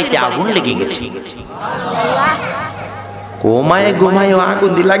পাকের বাড়িতে আগুন লেগে গেছে। ঘুমায় ঘুমায়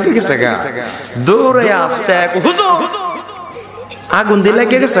আগুন দিয়ে লাগিয়ে গেছে গা, দৌড়ে আসছে হুজুর আগুন দিয়ে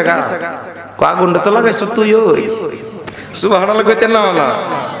লাগিয়ে গেছে গা। আগুনটা তো লাগাইছ তুই, ওই সুবহানাল্লাহ কইতে না না।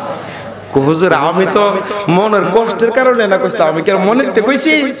 হুজুর আমি তো মনের কষ্টের কারণে না কইতাম, আমি কি মনের তে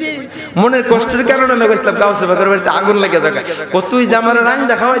কইছি, মনের কষ্টের কারণে না কইতাম গাউসে পাকের বাড়িতে আগুন লেগে থাকা। তুই যে আমার রান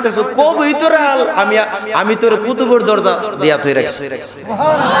দেখা হইতাছ কবই তোর আমি তোর কুতুবের দরজা দিয়া তুই রাখছি।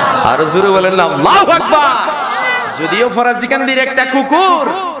 আর জোরে বলেন না আল্লাহু আকবার। যদিও ফরাজিকান্দির একটা কুকুর,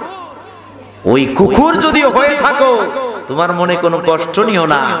 ওই কুকুর যদিও হয়ে থাকো, তোমার মনে কোনো কষ্ট নিও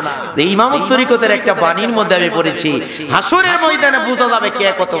না। এই ইমামত তরিকতের একটা বাণীর মধ্যে আমি পড়েছি, হাসরের ময়দানে বোঝা যাবে কে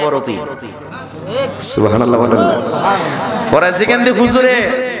কত বড় পীর। সুবহানাল্লাহ বলেন না। ফরাজিকান্দি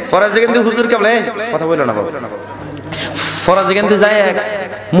হুজুর কেবলে কথা বললো না বাবা। ফরাজিকান্দি যায় এক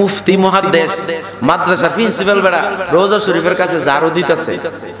মুফতি মুহাদ্দিস মাদ্রাসার প্রিন্সিপাল বেড়া রোজা শরীফের কাছে জারু দিতেছে,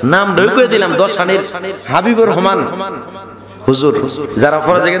 নাম ঢুকিয়ে দিলাম দশানির হাবিবুর রহমান হুজুর, যারা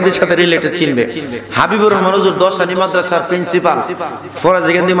ফরাজিকান্দির সাথে রিলেটেড চিনবে। হাবিবুর রহমান হুজুর দশানি মাদ্রাসার প্রিন্সিপাল,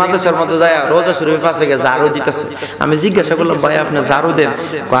 ফরাজিকান্দি মাদ্রাসার মধ্যে যায় রোজা শরীফের পাশে গিয়ে জারু দিতেছে। আমি জিজ্ঞাসা করলাম ভাই আপনি জারু দেন?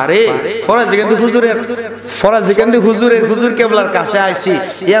 আরে ফরাজিকান্দি হুজুরের হুজুর কেবলার কাছে আইছি,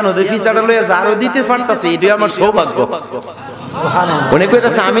 ইয়ানো দেখি চাটা লইয়া জারু দিতে পারতাছি, এটাই আমার সৌভাগ্য। উনি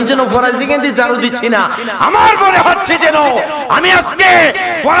কইতাছে আমি যেন ফরাজিকান্দি জারু দিচ্ছি না, আমার মনে হচ্ছে যেন আমি আজকে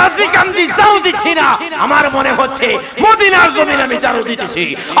ফরাজিকান্দি জারু দিচ্ছি না, আমার মনে হচ্ছে মদিনার জমিন আমি জারু দিতেছি।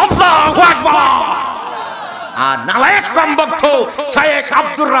 আল্লাহু আকবার। আর নালায়েক কমবক্ত শায়েখ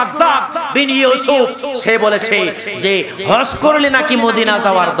আব্দুর রাজ্জাক বিন ইউসুফ সে বলেছে যে হজ করলে নাকি মদিনা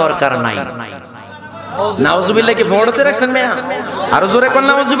যাওয়ার দরকার নাই। নাউজুবিল্লাহ কি ফোড়তে রাখছেন মিয়া? আর জোরে কোন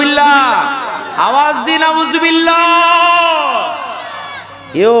নাউজুবিল্লাহ, আওয়াজ দি নাউজুবিল্লাহ।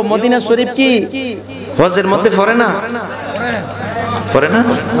 এও মদিনা শরীফ কি হজের মধ্যে পড়ে না? পড়ে না?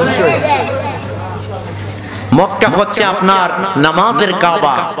 মক্কা হচ্ছে আপনার নামাজের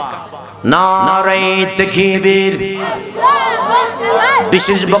কাবা। নারে তাকবীর,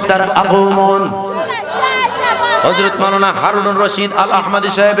 বিশেষ বক্তার আগমন, হযরত মাওলানা হারুনুর রশিদ আল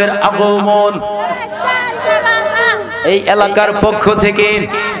আহমদী সাহেবের আগমন। এই এলাকার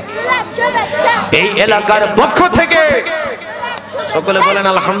পক্ষ থেকে সকলে বলেন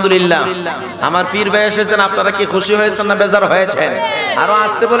আলহামদুলিল্লাহ। আমার পীর ভাই এসেছেন, আপনারা কি খুশি হয়েছেন না বেজার হয়েছেন? আরো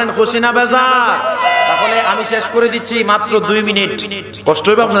আসতে বলেন খুশি না বেজার? তাহলে আমি শেষ করে দিচ্ছি মাত্র 2 মিনিট, কষ্ট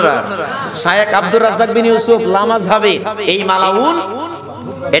হবে আপনারা। শায়েখ আব্দুর রাজ্জাক বিন ইউসুফ লামাযহাবে এই মালাউন,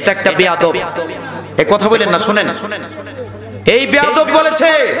 এটা একটা বেয়াদব। এই কথা বলেন না, শুনেন। এই বেয়াদব বলেছে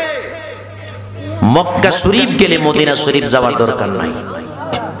মক্কা শরীফ গেলে মদিনা শরীফ যাওয়ার দরকার নাই।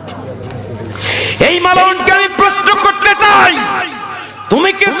 এই মালাউনকে আমি প্রশ্ন করতে চাই, তুমি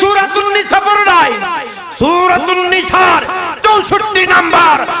কি সূরাতুন নিসা পড়ো নাই? সূরাতুন নিসার 64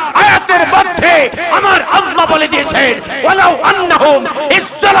 নাম্বার আয়াতের মধ্যে আমার আল্লাহ বলে দিয়েছেন, ওয়ালাউ আন্নাহুম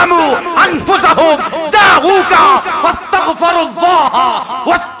ইসলামু আনফুসাহুম জাউকা ফাস্তাগফিরুল্লাহ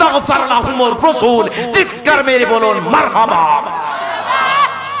ওয়াস্তাগফার লাহুমুর রাসূল। চিৎকার মেরে বলুন মারহাবা।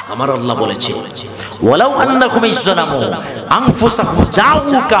 আমার আল্লাহ বলেছে ওয়ালাউ আন্নাকুম ইসলামু আনফুসাকুম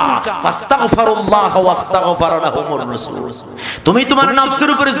জাউকা ফাস্তাগফিরুল্লাহ ওয়াস্তাগফার লাহুমুর রাসূল। তুমি তোমার নফসের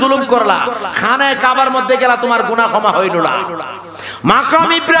উপরে জুলুম করলা, খানায়ে কাবার মধ্যে গেলা, তোমার গুনাহ ক্ষমা হইল না। মাকাম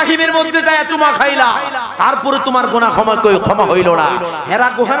ইব্রাহিমের মধ্যে যায় চুমা খাইলা, তারপরে তোমার গুনাহ ক্ষমা হইল না। হেরা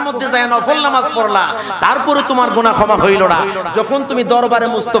গুহার মধ্যে যায় নফল নামাজ পড়লা, তারপরে তোমার গুনাহ ক্ষমা হইল না। যখন তুমি দরবারে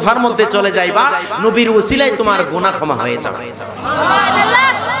মুস্তাফার মধ্যে চলে যাইবা, নবীর ওসিলায় তোমার গুনাহ ক্ষমা হয়ে যাবে। সুবহানাল্লাহ।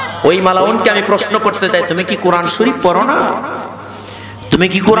 ওই মালাউনকে আমি প্রশ্ন করতে চাই, তুমি কি কোরআন শরীফ পড়ো না? তুমি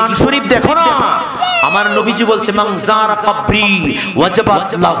কি কোরআন শরীফ দেখো না? আমার নবীজি বলছে মান যারা কবরি ওয়াজাবাত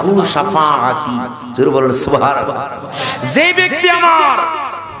লাহু শাফাআতি। জোরে বলুন সুবহানাল্লাহ। যে ব্যক্তি আমার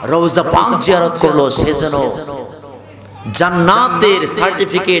রওজা পাক জিয়ারত করলো, সে যেন জান্নাতের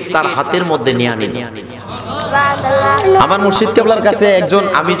সার্টিফিকেট তার হাতের মধ্যে নিয়ে আনেন। আমার মুর্শিদ কেবলার কাছে একজন,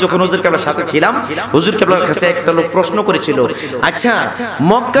 আমি যখন হুজুর কেবলার সাথে ছিলাম, হুজুর কেবলার কাছে একটা লোক প্রশ্ন করেছিল, আচ্ছা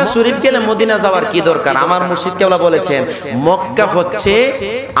মক্কা শরীফ গেলে মদিনা যাওয়ার কি দরকার? আমার মুর্শিদ কেবলা বলেছেন, মক্কা হচ্ছে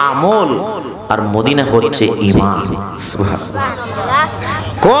আমল আর মদিনা হচ্ছে ঈমান।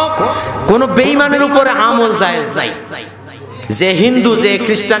 কোন বেঈমানের উপরে আমল জায়েজ নাই। যে হিন্দু, যে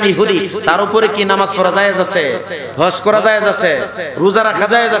খ্রিস্টান, ইহুদি, তার উপরে কি নামাজ পড়া জায়েজ আছে? হজ করা জায়েজ আছে? রোজা রাখা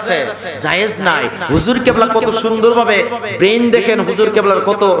জায়েজ আছে? জায়েজ নাই। হুজুর কেবলা কত সুন্দরভাবে ব্রেন, দেখেন হুজুর কেবলার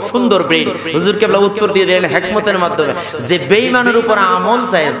কত সুন্দর ব্রেন। হুজুর কেবলা উত্তর দিয়ে দিলেন হিকমতের মাধ্যমে যে বেঈমানের উপর আমল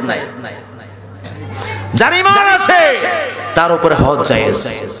জায়েজ নাই, যার ঈমান আছে তার উপরে হজ জায়েজ,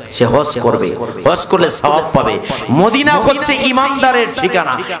 সে হজ করবে, হজ করলে সওয়াব পাবে। মদিনা হচ্ছে ঈমানদারের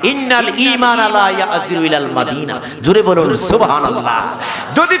ঠিকানা। ইন্নাল ঈমানা লা ইয়াজিরু ইলাল মাদিনা। জোরে বলুন সুবহানাল্লাহ।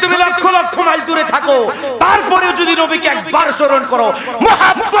 যদি তুমি লক্ষ লক্ষ মাইল দূরে থাকো, তারপরেও যদি নবীকে একবার স্মরণ করো,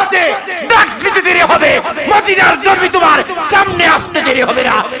 মুহাব্বতে ডাক দিতে দেরি হবে, মদিনার নবী তোমার সামনে আসতে দেরি হবে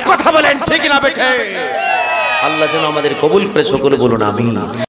না। কথা বলেন ঠিক না বেঠে? আল্লাহ যেন আমাদের কবুল করে, সকলে বলুন আমিন।